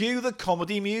 Right. Cue the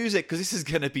comedy music, because this is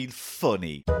going to be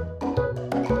funny.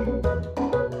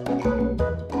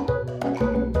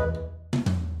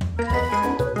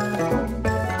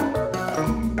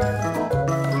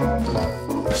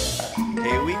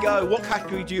 Here we go. What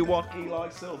category do you want, Eli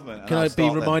Silverman? And Can I'll I be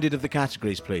start then. reminded of the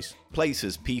categories, please?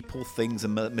 Places, people, things,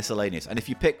 and miscellaneous. And if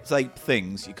you pick, say,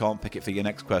 things, you can't pick it for your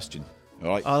next question. All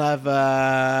right? I'll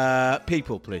have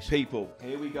people, please. People.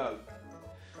 Here we go.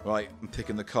 Right, I'm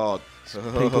picking the card.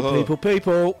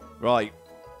 People. Right.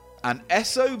 An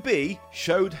SOB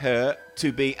showed her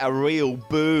to be a real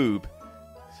boob.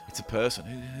 It's a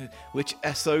person. Which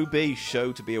SOB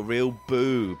showed to be a real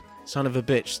boob? Son of a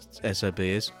bitch, SOB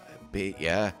is.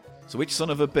 Yeah. So which son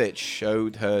of a bitch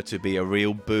showed her to be a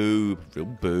real boob? Real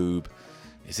boob.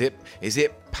 Is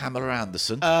it Pamela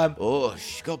Anderson? Oh,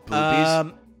 she's got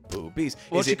boobies. boobies.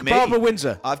 What's Is it it? me? Barbara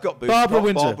Windsor. I've got boobs. Barbara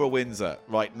Windsor. Barbara Windsor.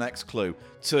 Right, next clue.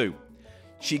 2.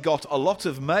 She got a lot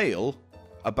of mail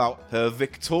about her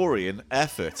Victorian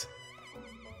effort.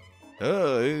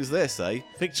 Oh, who's this, eh?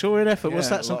 Victorian effort. What's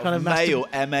Yeah, that? a Some lot kind of mail?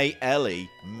 M-A-L-E.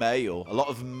 Mail. A lot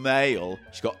of mail.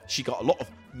 She got a lot of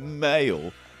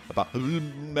mail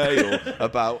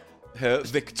about her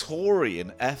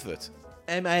Victorian effort.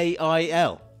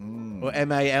 M-A-I-L or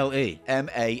M-A-L-E.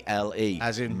 M-A-L-E.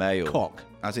 As in mail. cock.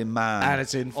 As in man. And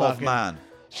it's in of fucking- man.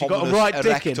 She got a Hominus right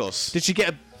dick in. erectus. Did she get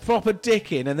a proper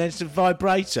dick in and then it's a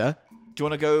vibrator? Do you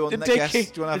want to go on The the dick guess? in.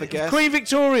 Do you want to have a guess? Queen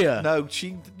Victoria. No,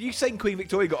 you saying Queen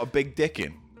Victoria got a big dick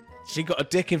in? She got a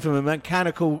dick in from a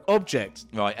mechanical object.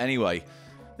 Right, anyway.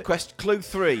 Clue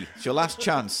 3. It's your last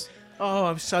chance. Oh,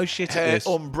 I'm so shit at Her this.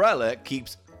 umbrella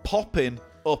keeps popping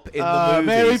up in the movies.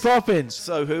 Mary Poppins.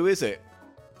 So who is it?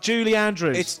 Julie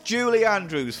Andrews. It's Julie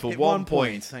Andrews for Hit 1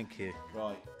 point. Thank you.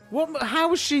 Right. How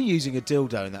was she using a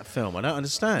dildo in that film? I don't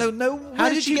understand. No, How where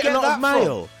did did she you get get a lot that of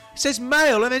mail? It says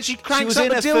mail, and then she cranks up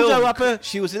a dildo up her.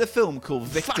 She was in a film called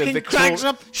Victor Fucking Victoria. cranks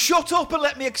up- Shut up and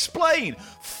let me explain.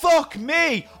 Fuck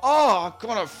me. Oh, I'm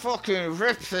gonna fucking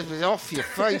rip it off your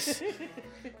face.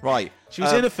 Right. She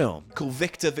was in a film. called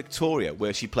Victor Victoria,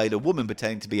 where she played a woman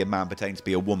pretending to be a man, pretending to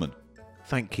be a woman.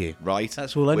 Thank you. Right?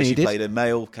 That's all I where needed. She played a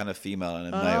male, kind of female, and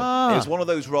a male. It was one of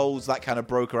those roles that kind of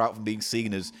broke her out from being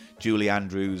seen as Julie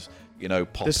Andrews,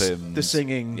 Poppins. The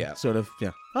singing Yeah. sort of,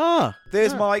 yeah.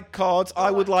 There's my cards.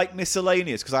 I would like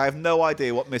miscellaneous, because I have no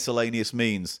idea what miscellaneous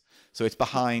means. So it's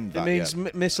behind that. It means yeah.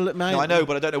 missile. No, I know,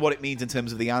 but I don't know what it means in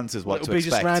terms of the answers, what It'll to be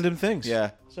expect. just random things.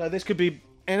 Yeah. So this could be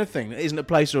anything that isn't a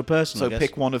place or a person. So I guess.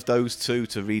 pick one of those two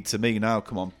to read to me now.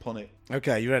 Come on, pun it.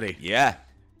 Okay, you ready? Yeah,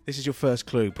 This is your first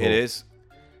clue, Paul. it is.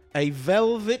 A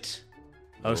velvet.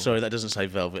 Oh, sorry, that doesn't say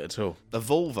velvet at all. A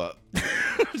vulva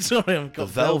Sorry, I've got A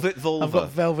velvet vulva. I've got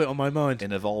velvet on my mind.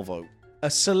 in a Volvo. A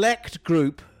select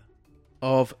group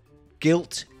of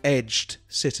gilt-edged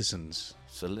citizens.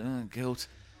 Guilt.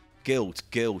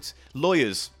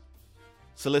 Lawyers.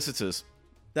 Solicitors.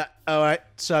 That all right?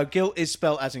 So guilt is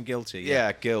spelt as in guilty.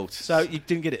 Yeah, guilt. So you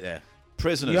didn't get it there.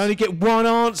 Prisoners. You only get one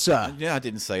answer. Yeah, I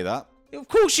didn't say that. Of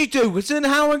course you do. Because then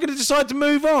how am I going to decide to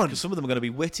move on? Some of them are going to be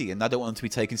witty, and I don't want them to be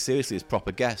taken seriously as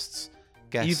proper guests.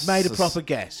 You've made a proper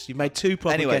guess. You've made two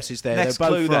proper Anyway, guesses there. next They're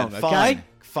both clue wrong. then. Okay.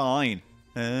 Fine.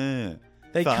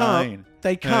 They Fine. come.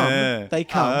 They come. They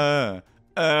come.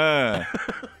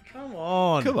 Come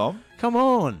on. Come on. Come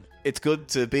on. It's good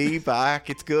to be back.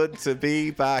 It's good to be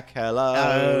back. Hello.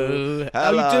 Oh.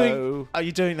 Hello. Are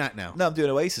you doing that now? No, I'm doing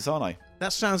Oasis, aren't I?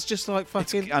 That sounds just like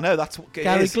fucking. I know that's what it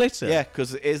Gary is. Glitter. Yeah,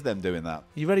 because it is them doing that.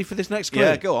 You ready for this next clue?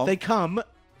 Yeah, go on. They come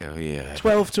Oh yeah.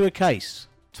 12 to a case.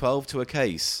 12 to a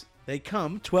case. They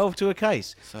come 12 to a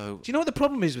case. So Do you know what the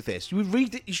problem is with this? You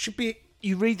read it.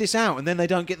 You read this out, and then they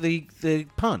don't get the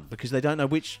pun because they don't know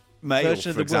which mail, version for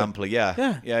of the example. word. Yeah.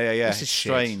 This is It's shit.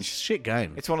 strange. Shit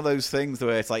game. It's one of those things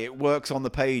where it's like it works on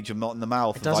the page and not in the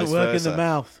mouth. It doesn't work in the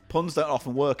mouth. Puns don't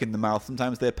often work in the mouth.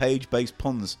 Sometimes they're page-based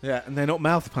puns. Yeah, and they're not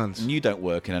mouth puns. And you don't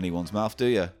work in anyone's mouth, do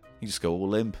you? You just go all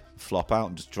limp, flop out,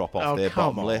 and just drop off their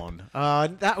come bottom lip.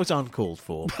 on. That was uncalled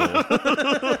for. Paul.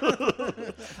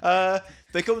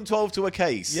 They come 12 to a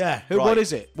case. Yeah. Right. What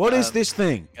is it? What is this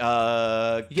thing? You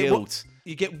get Guilt.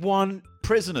 You get one.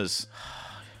 Prisoners.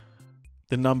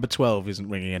 The number 12 isn't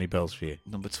ringing any bells for you.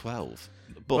 Number 12.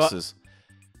 Buses.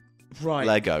 Right.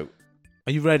 Lego.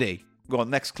 Are you ready? Go on,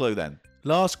 next clue then.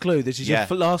 Last clue. This is Yeah.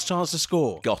 your last chance to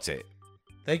score. Got it.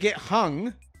 They get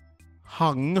hung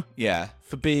Yeah.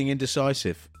 for being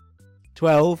indecisive.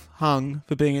 12 hung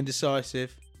for being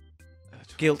indecisive.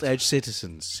 Gilt-edged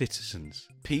citizens.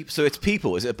 So it's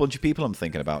people. Is it a bunch of people I'm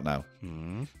thinking about now?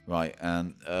 Hmm. Right,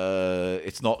 and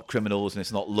it's not criminals, and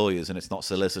it's not lawyers, and it's not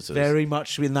solicitors. Very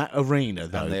much in that arena,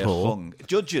 though, and they're Paul. hung.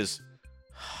 Judges.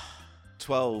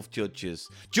 12 judges.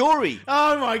 Jury.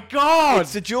 Oh my God!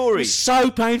 It's a jury. It's so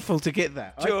painful to get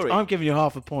that. Jury. I'm giving you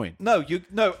half a point. No,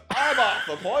 I'm half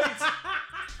a point.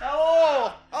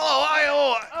 Hello.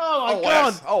 Oh my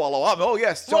yes. God! Oh,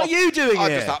 yes. What are you doing I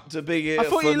here? just happened to be here. I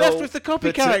thought for you left no with the copy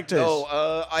partic- characters. No,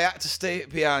 I had to stay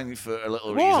behind for a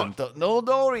little What? reason.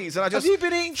 No reason. I Have just you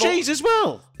been eating thought- cheese as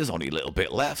well? There's only a little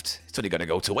bit left. It's only going to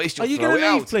go to waste. Are You'll you throw going it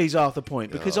to leave, out. please, Arthur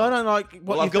Point? Because I don't like what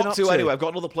Well, I've you've been got up to anyway. I've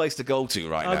got another place to go to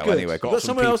right Oh, now. good. Anyway, You've got some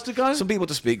somewhere else to go? Some people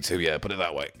to speak to. Yeah, put it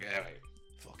that way. Yeah,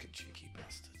 fucking cheeky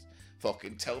bastards.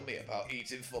 Fucking tell me about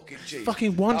eating fucking cheese. Fucking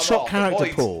I'm one-shot off the character,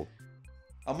 point. Paul.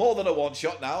 I'm more than a one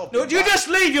shot now. No, you just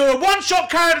leave. You're a one-shot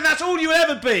character, and that's all you will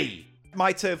ever be.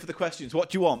 My turn for the questions.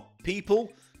 What do you want?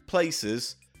 People,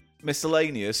 places,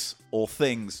 miscellaneous or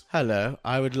things? Hello,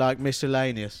 I would like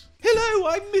miscellaneous. Hello,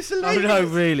 I'm Oh, miscellaneous. no,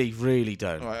 really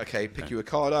don't. All right, okay, pick you a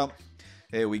card out.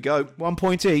 Here we go. 1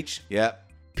 point each. Yeah.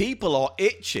 People are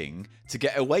itching to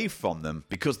get away from them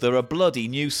because they're a bloody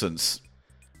nuisance.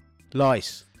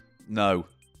 Lice. No.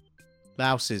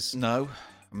 Louses. No.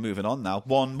 I'm moving on now.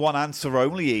 One answer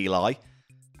only, Eli.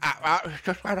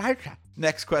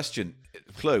 Next question.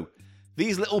 Clue.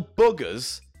 These little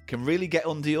buggers can really get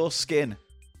under your skin.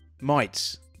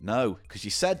 Mites. No, because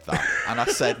you said that. And I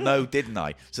said no, didn't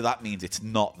I? So that means it's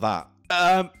not that.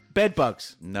 Bed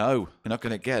bugs. No, you're not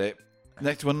going to get it.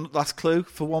 Next one, last clue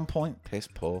for 1 point. Piss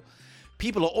poor.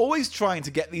 People are always trying to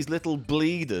get these little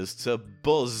bleeders to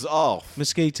buzz off.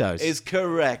 Mosquitoes. Is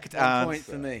correct. 1 point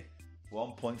for me.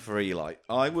 1 point for Eli.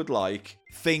 I would like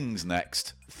things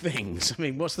next. Things. I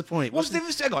mean, what's the point? What's the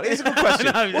difference? Hang on, here's a good question.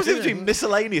 No, What's the difference between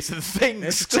miscellaneous and things?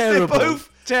 It's 'Cause they're terrible. both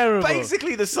Terrible.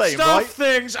 basically the same, Stuff, right?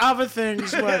 things, other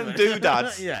things. whatever.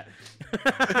 Doodads. Yeah.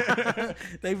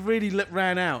 They really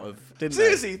ran out of, didn't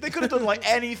Seriously, they could have done like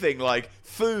anything, like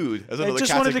food as they? another They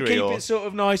just category. wanted to keep or... it sort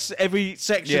of nice. Every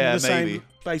section Yeah, the maybe. same,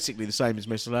 basically the same as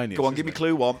miscellaneous. Go on, give me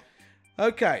clue one.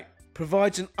 Okay.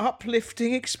 Provides an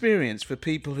uplifting experience for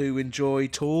people who enjoy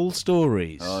tall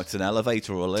stories. Oh, it's an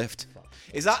elevator or a lift.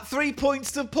 Is that 3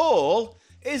 points to Paul?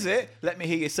 Is it? Let me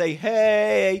hear you say,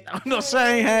 hey. I'm not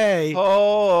saying hey.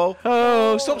 Oh.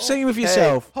 Oh, stop singing with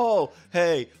yourself. Hey. Oh.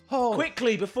 Hey. Oh.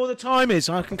 Quickly, before the time is,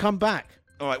 I can come back.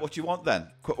 All right, what do you want then?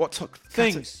 What took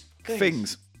Things.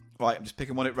 Things. Right, I'm just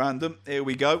picking one at random. Here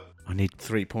we go. I need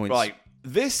 3 points. Right.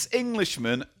 This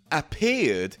Englishman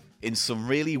appeared in some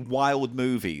really wild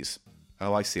movies.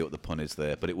 Oh, I see what the pun is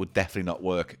there, but it would definitely not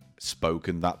work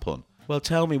spoken, that pun. Well,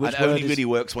 tell me which And word only is... really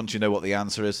works once you know what the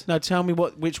answer is. No, tell me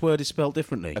which word is spelled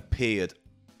differently. Appeared.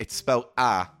 It's spelled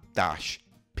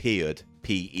A-peered.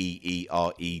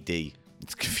 P-E-E-R-E-D.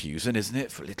 It's confusing, isn't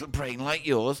it? For a little brain like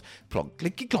yours. Plonk,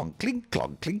 clinky, clonk, clink,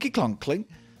 clonk, clinky, clonk, clink.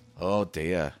 Oh,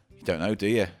 dear. You don't know, do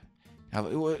you? I'll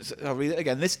read it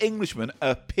again. This Englishman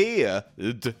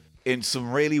appeared in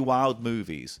some really wild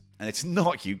movies. And it's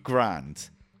not Hugh Grant.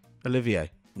 Olivier.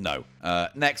 No.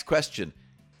 Next question.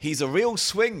 He's a real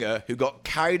swinger who got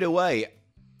carried away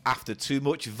after too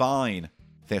much vine.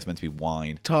 I think it's meant to be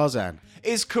wine. Tarzan.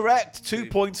 Is correct. 2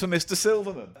 points for Mr.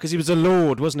 Silverman. Because he was a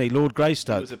lord, wasn't he? Lord It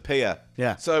Greystoke. was a peer.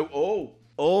 Yeah. So,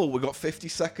 we've got 50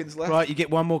 seconds left. Right, you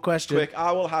get one more question. Quick,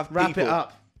 I will have Wrap people. it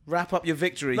up. Wrap up your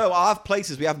victory. No, I'll have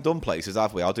places. We haven't done places,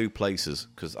 have we? I'll do places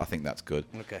because I think that's good.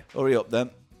 Okay. Hurry up then.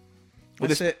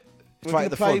 That's it. We're Try gonna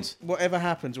at the play front. Whatever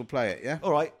happens, we'll play it, yeah?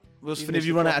 All right. We'll just Even finish if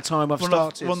you the run clock. out of time, I've Run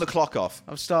started. the clock off.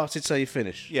 I've started, so you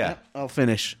finish. Yeah. I'll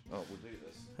finish. Oh, we'll do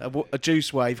this. A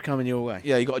juice wave coming your way.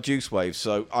 Yeah, you got a juice wave,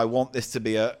 so I want this to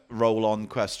be a roll-on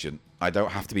question. I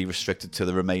don't have to be restricted to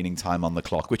the remaining time on the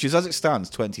clock, which is, as it stands,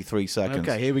 23 seconds.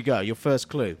 Okay, here we go. Your first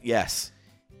clue. Yes.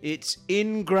 It's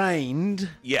ingrained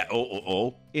Yeah.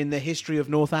 in the history of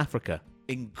North Africa.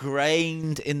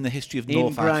 Ingrained in the history of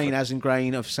North Ingrain Africa. as in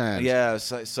grain of sand. Yeah.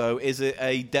 So is it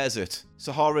a desert?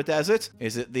 Sahara Desert?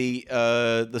 Is it the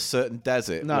certain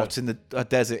desert? No. What's in the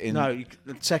desert in? No,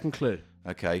 second clue.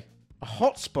 Okay. A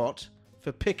hotspot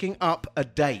for picking up a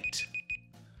date.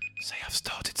 Say I've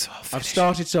started, so I'll I've finish.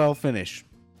 started, so I'll finish.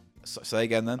 Say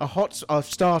again then. I've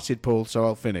started, Paul, so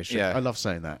I'll finish. Yeah. I love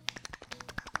saying that.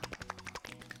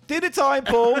 Dinner time,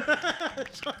 Paul.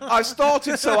 I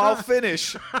started, so I'll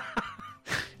finish.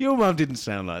 Your mum didn't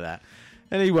sound like that.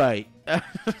 Anyway,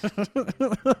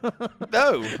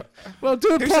 No. well, do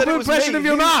a Who said proper it was impression me? of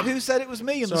your mum. Who said it was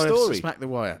me in Sorry, the I've story? smacked the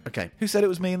wire. Okay. Who said it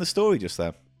was me in the story just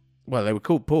there? Well, they were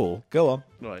called Paul. Go on.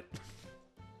 Right.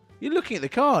 You're looking at the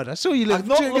card. I saw you look. I'm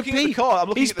not doing a looking at the peep. card. I'm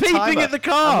looking He's at the peeping timer. at the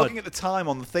card. I'm looking at the time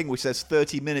on the thing which says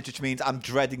 30 minutes, which means I'm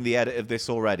dreading the edit of this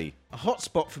already. A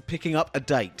hotspot for picking up a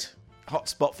date.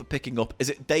 Hotspot for picking up. Is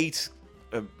it date?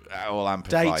 All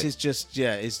amplified. Date is just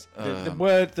is the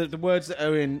word the words that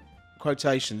are in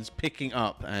quotations. Picking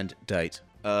up and date.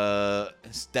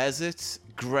 It's desert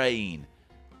grain.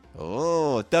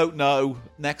 Oh, don't know.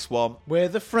 Next one. Where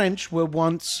the French were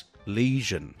once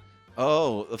legion.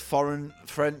 Oh, the foreign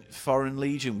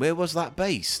legion. Where was that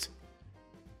based?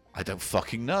 I don't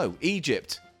fucking know.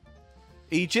 Egypt.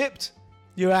 Egypt?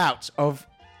 You're out of.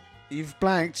 You've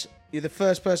blanked. You're the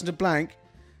first person to blank.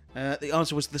 The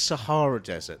answer was the Sahara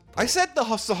Desert. I said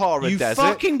the Sahara You Desert.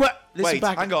 fucking listen Wait,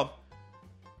 back. hang on.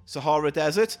 Sahara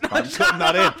Desert? I'm cutting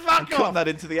that in. I'm cutting that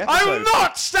into the episode. I will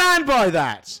not stand by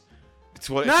that. It's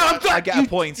what No, I'm I get a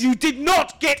point. You did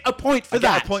not get a point for I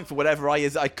that. get a point for whatever I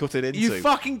cut it into. You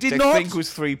fucking did Which I not. think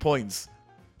was 3 points.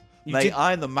 Mate, did-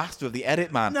 I'm the master of the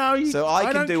edit, man. No, so I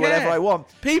can don't do care. whatever I want.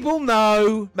 People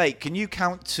know. Mate, can you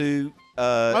count to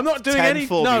I'm not doing 10 any.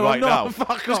 for No, me right I'm not. now.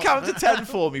 Fuck Just off. count to 10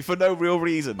 for me for no real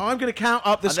reason. I'm going to count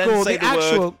up the and score. then say The the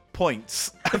actual. word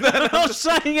points. I'm not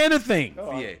saying anything.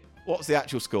 What's the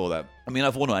actual score then? I mean,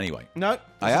 I've won anyway. No, it's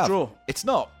I a have. draw. It's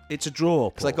not. It's a draw,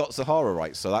 Because I Paul. got Sahara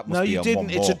right, so that must No, be you on didn't. one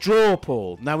It's more. a draw,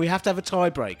 Paul. Now we have to have a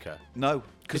tiebreaker. No,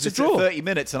 because It's it's a draw. at 30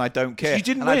 minutes and I don't care. You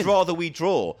didn't and I'd win. rather we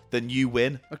draw than you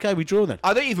win. Okay, we draw then.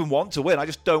 I don't even want to win. I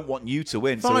just don't want you to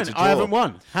win. So Fine, it's a draw. I haven't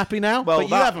won. Happy now? Well, but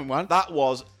you haven't won. That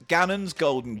was Gannon's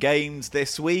Golden Games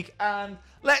this week. And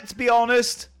let's be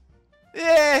honest,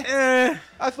 I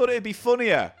thought it'd be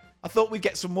funnier. I thought we'd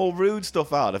get some more rude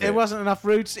stuff out of it. There wasn't enough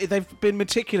rude. They've been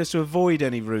meticulous to avoid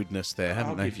any rudeness there,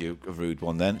 haven't I'll they? give you a rude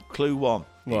one then. Clue 1,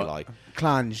 What? Eli.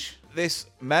 Clange. This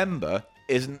member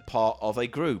isn't part of a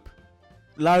group.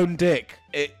 Lone Dick.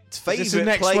 Its this the favourite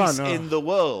next place one? Oh. in the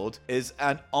world is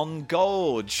an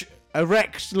engorge.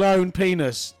 Erect lone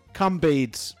penis. Cum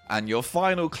beads. And your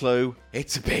final clue,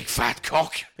 it's a big fat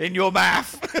cock in your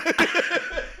mouth.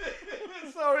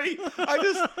 Sorry,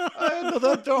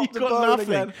 another dropped the got bone nothing.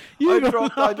 again. You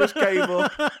got I just gave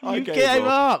up. You gave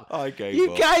up. I gave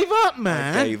You up. gave up,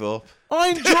 man. I gave up. I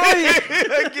enjoy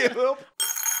it. I give up.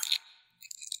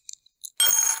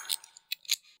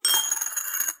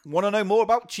 Want to know more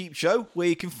about Cheap Show, where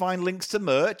you can find links to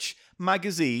merch,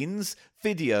 magazines,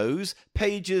 videos,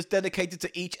 pages dedicated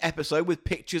to each episode with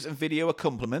pictures and video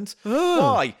accompaniment?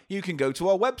 Why? You can go to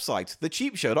our website,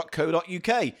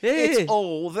 thecheapshow.co.uk. It's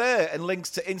all there, and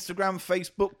links to Instagram,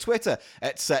 Facebook, Twitter,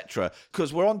 etc.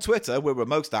 Because we're on Twitter, where we're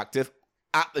most active,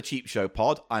 at The Cheap Show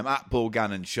Pod. I'm at Bull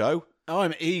Gannon Show.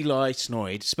 I'm Eli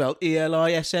Snoid, spelled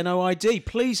Elisnoid.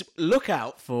 Please look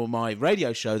out for my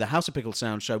radio show, the House of Pickle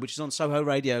Sound Show, which is on Soho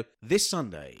Radio this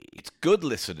Sunday. It's good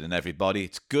listening, everybody.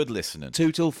 It's good listening.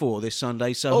 2 till 4 this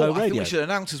Sunday, Soho I think Radio. we should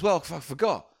announce as well, because I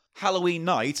forgot. Halloween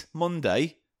night,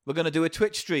 Monday, we're going to do a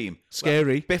Twitch stream.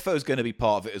 Scary. Biffo's going to be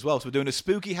part of it as well. So we're doing a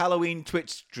spooky Halloween Twitch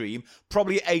stream,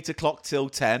 probably 8 o'clock till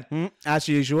 10 As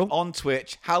usual. on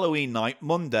Twitch, Halloween night,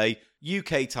 Monday,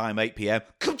 UK time, 8 p.m.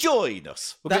 Come join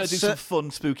us. We're going to do That's, some fun,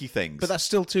 spooky things. But that's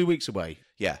still 2 weeks away.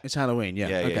 Yeah. It's Halloween, yeah.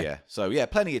 Yeah, okay. yeah. So, yeah,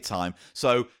 plenty of time.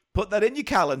 So, put that in your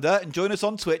calendar and join us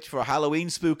on Twitch for a Halloween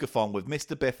spookathon with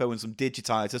Mr. Biffo and some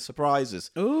digitizer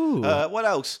surprises. Ooh. What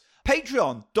else?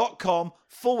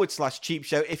 Patreon.com/Cheap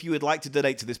Show if you would like to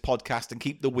donate to this podcast and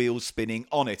keep the wheels spinning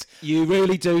on it. You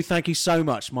really do. Thank you so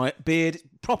much. My beard,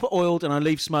 proper oiled, and I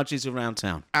leave smudges around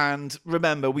town. And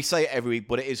remember, we say it every week,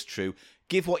 but it is true.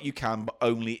 Give what you can, but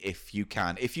only if you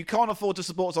can. If you can't afford to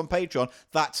support us on Patreon,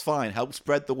 that's fine. Help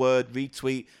spread the word,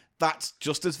 retweet. That's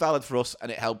just as valid for us,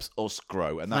 and it helps us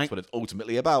grow. And that's what it's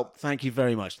ultimately about. Thank you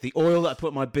very much. The oil that I put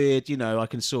in my beard, I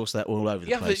can source that all over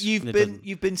the Yeah, place. but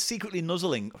you've been secretly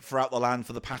nuzzling throughout the land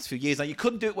for the past few years. Now, you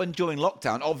couldn't do it when during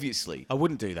lockdown, obviously. I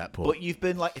wouldn't do that, Paul. But you've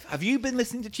been have you been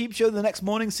listening to Cheap Show the next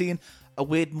morning, seeing a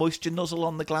weird moisture nuzzle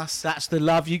on the glass? That's the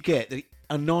love you get. The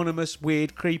anonymous,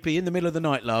 weird, creepy, in the middle of the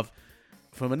night love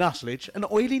from a nussledge, an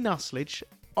oily nussledge,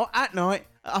 at night,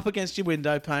 up against your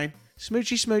window pane.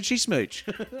 Smoochy, smoochy, smooch.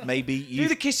 Maybe Do you.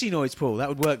 the kissy noise, Paul. That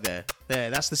would work there.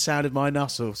 There, that's the sound of my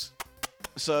nuzzles.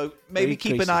 So maybe Very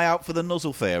keep creasy. an eye out for the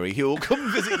Nuzzle Fairy. He will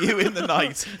come visit you in the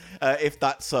night, if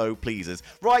that so pleases.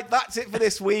 Right, that's it for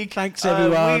this week. Thanks,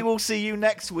 everyone. We will see you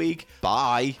next week.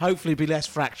 Bye. Hopefully be less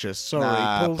fractious. Sorry.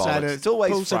 Nah, Paul's bollocks. It's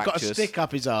always Paul's got a fractious. stick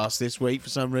up his arse this week for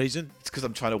some reason. It's because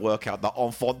I'm trying to work out that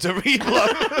enfant terrible.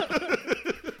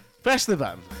 Press the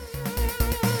button.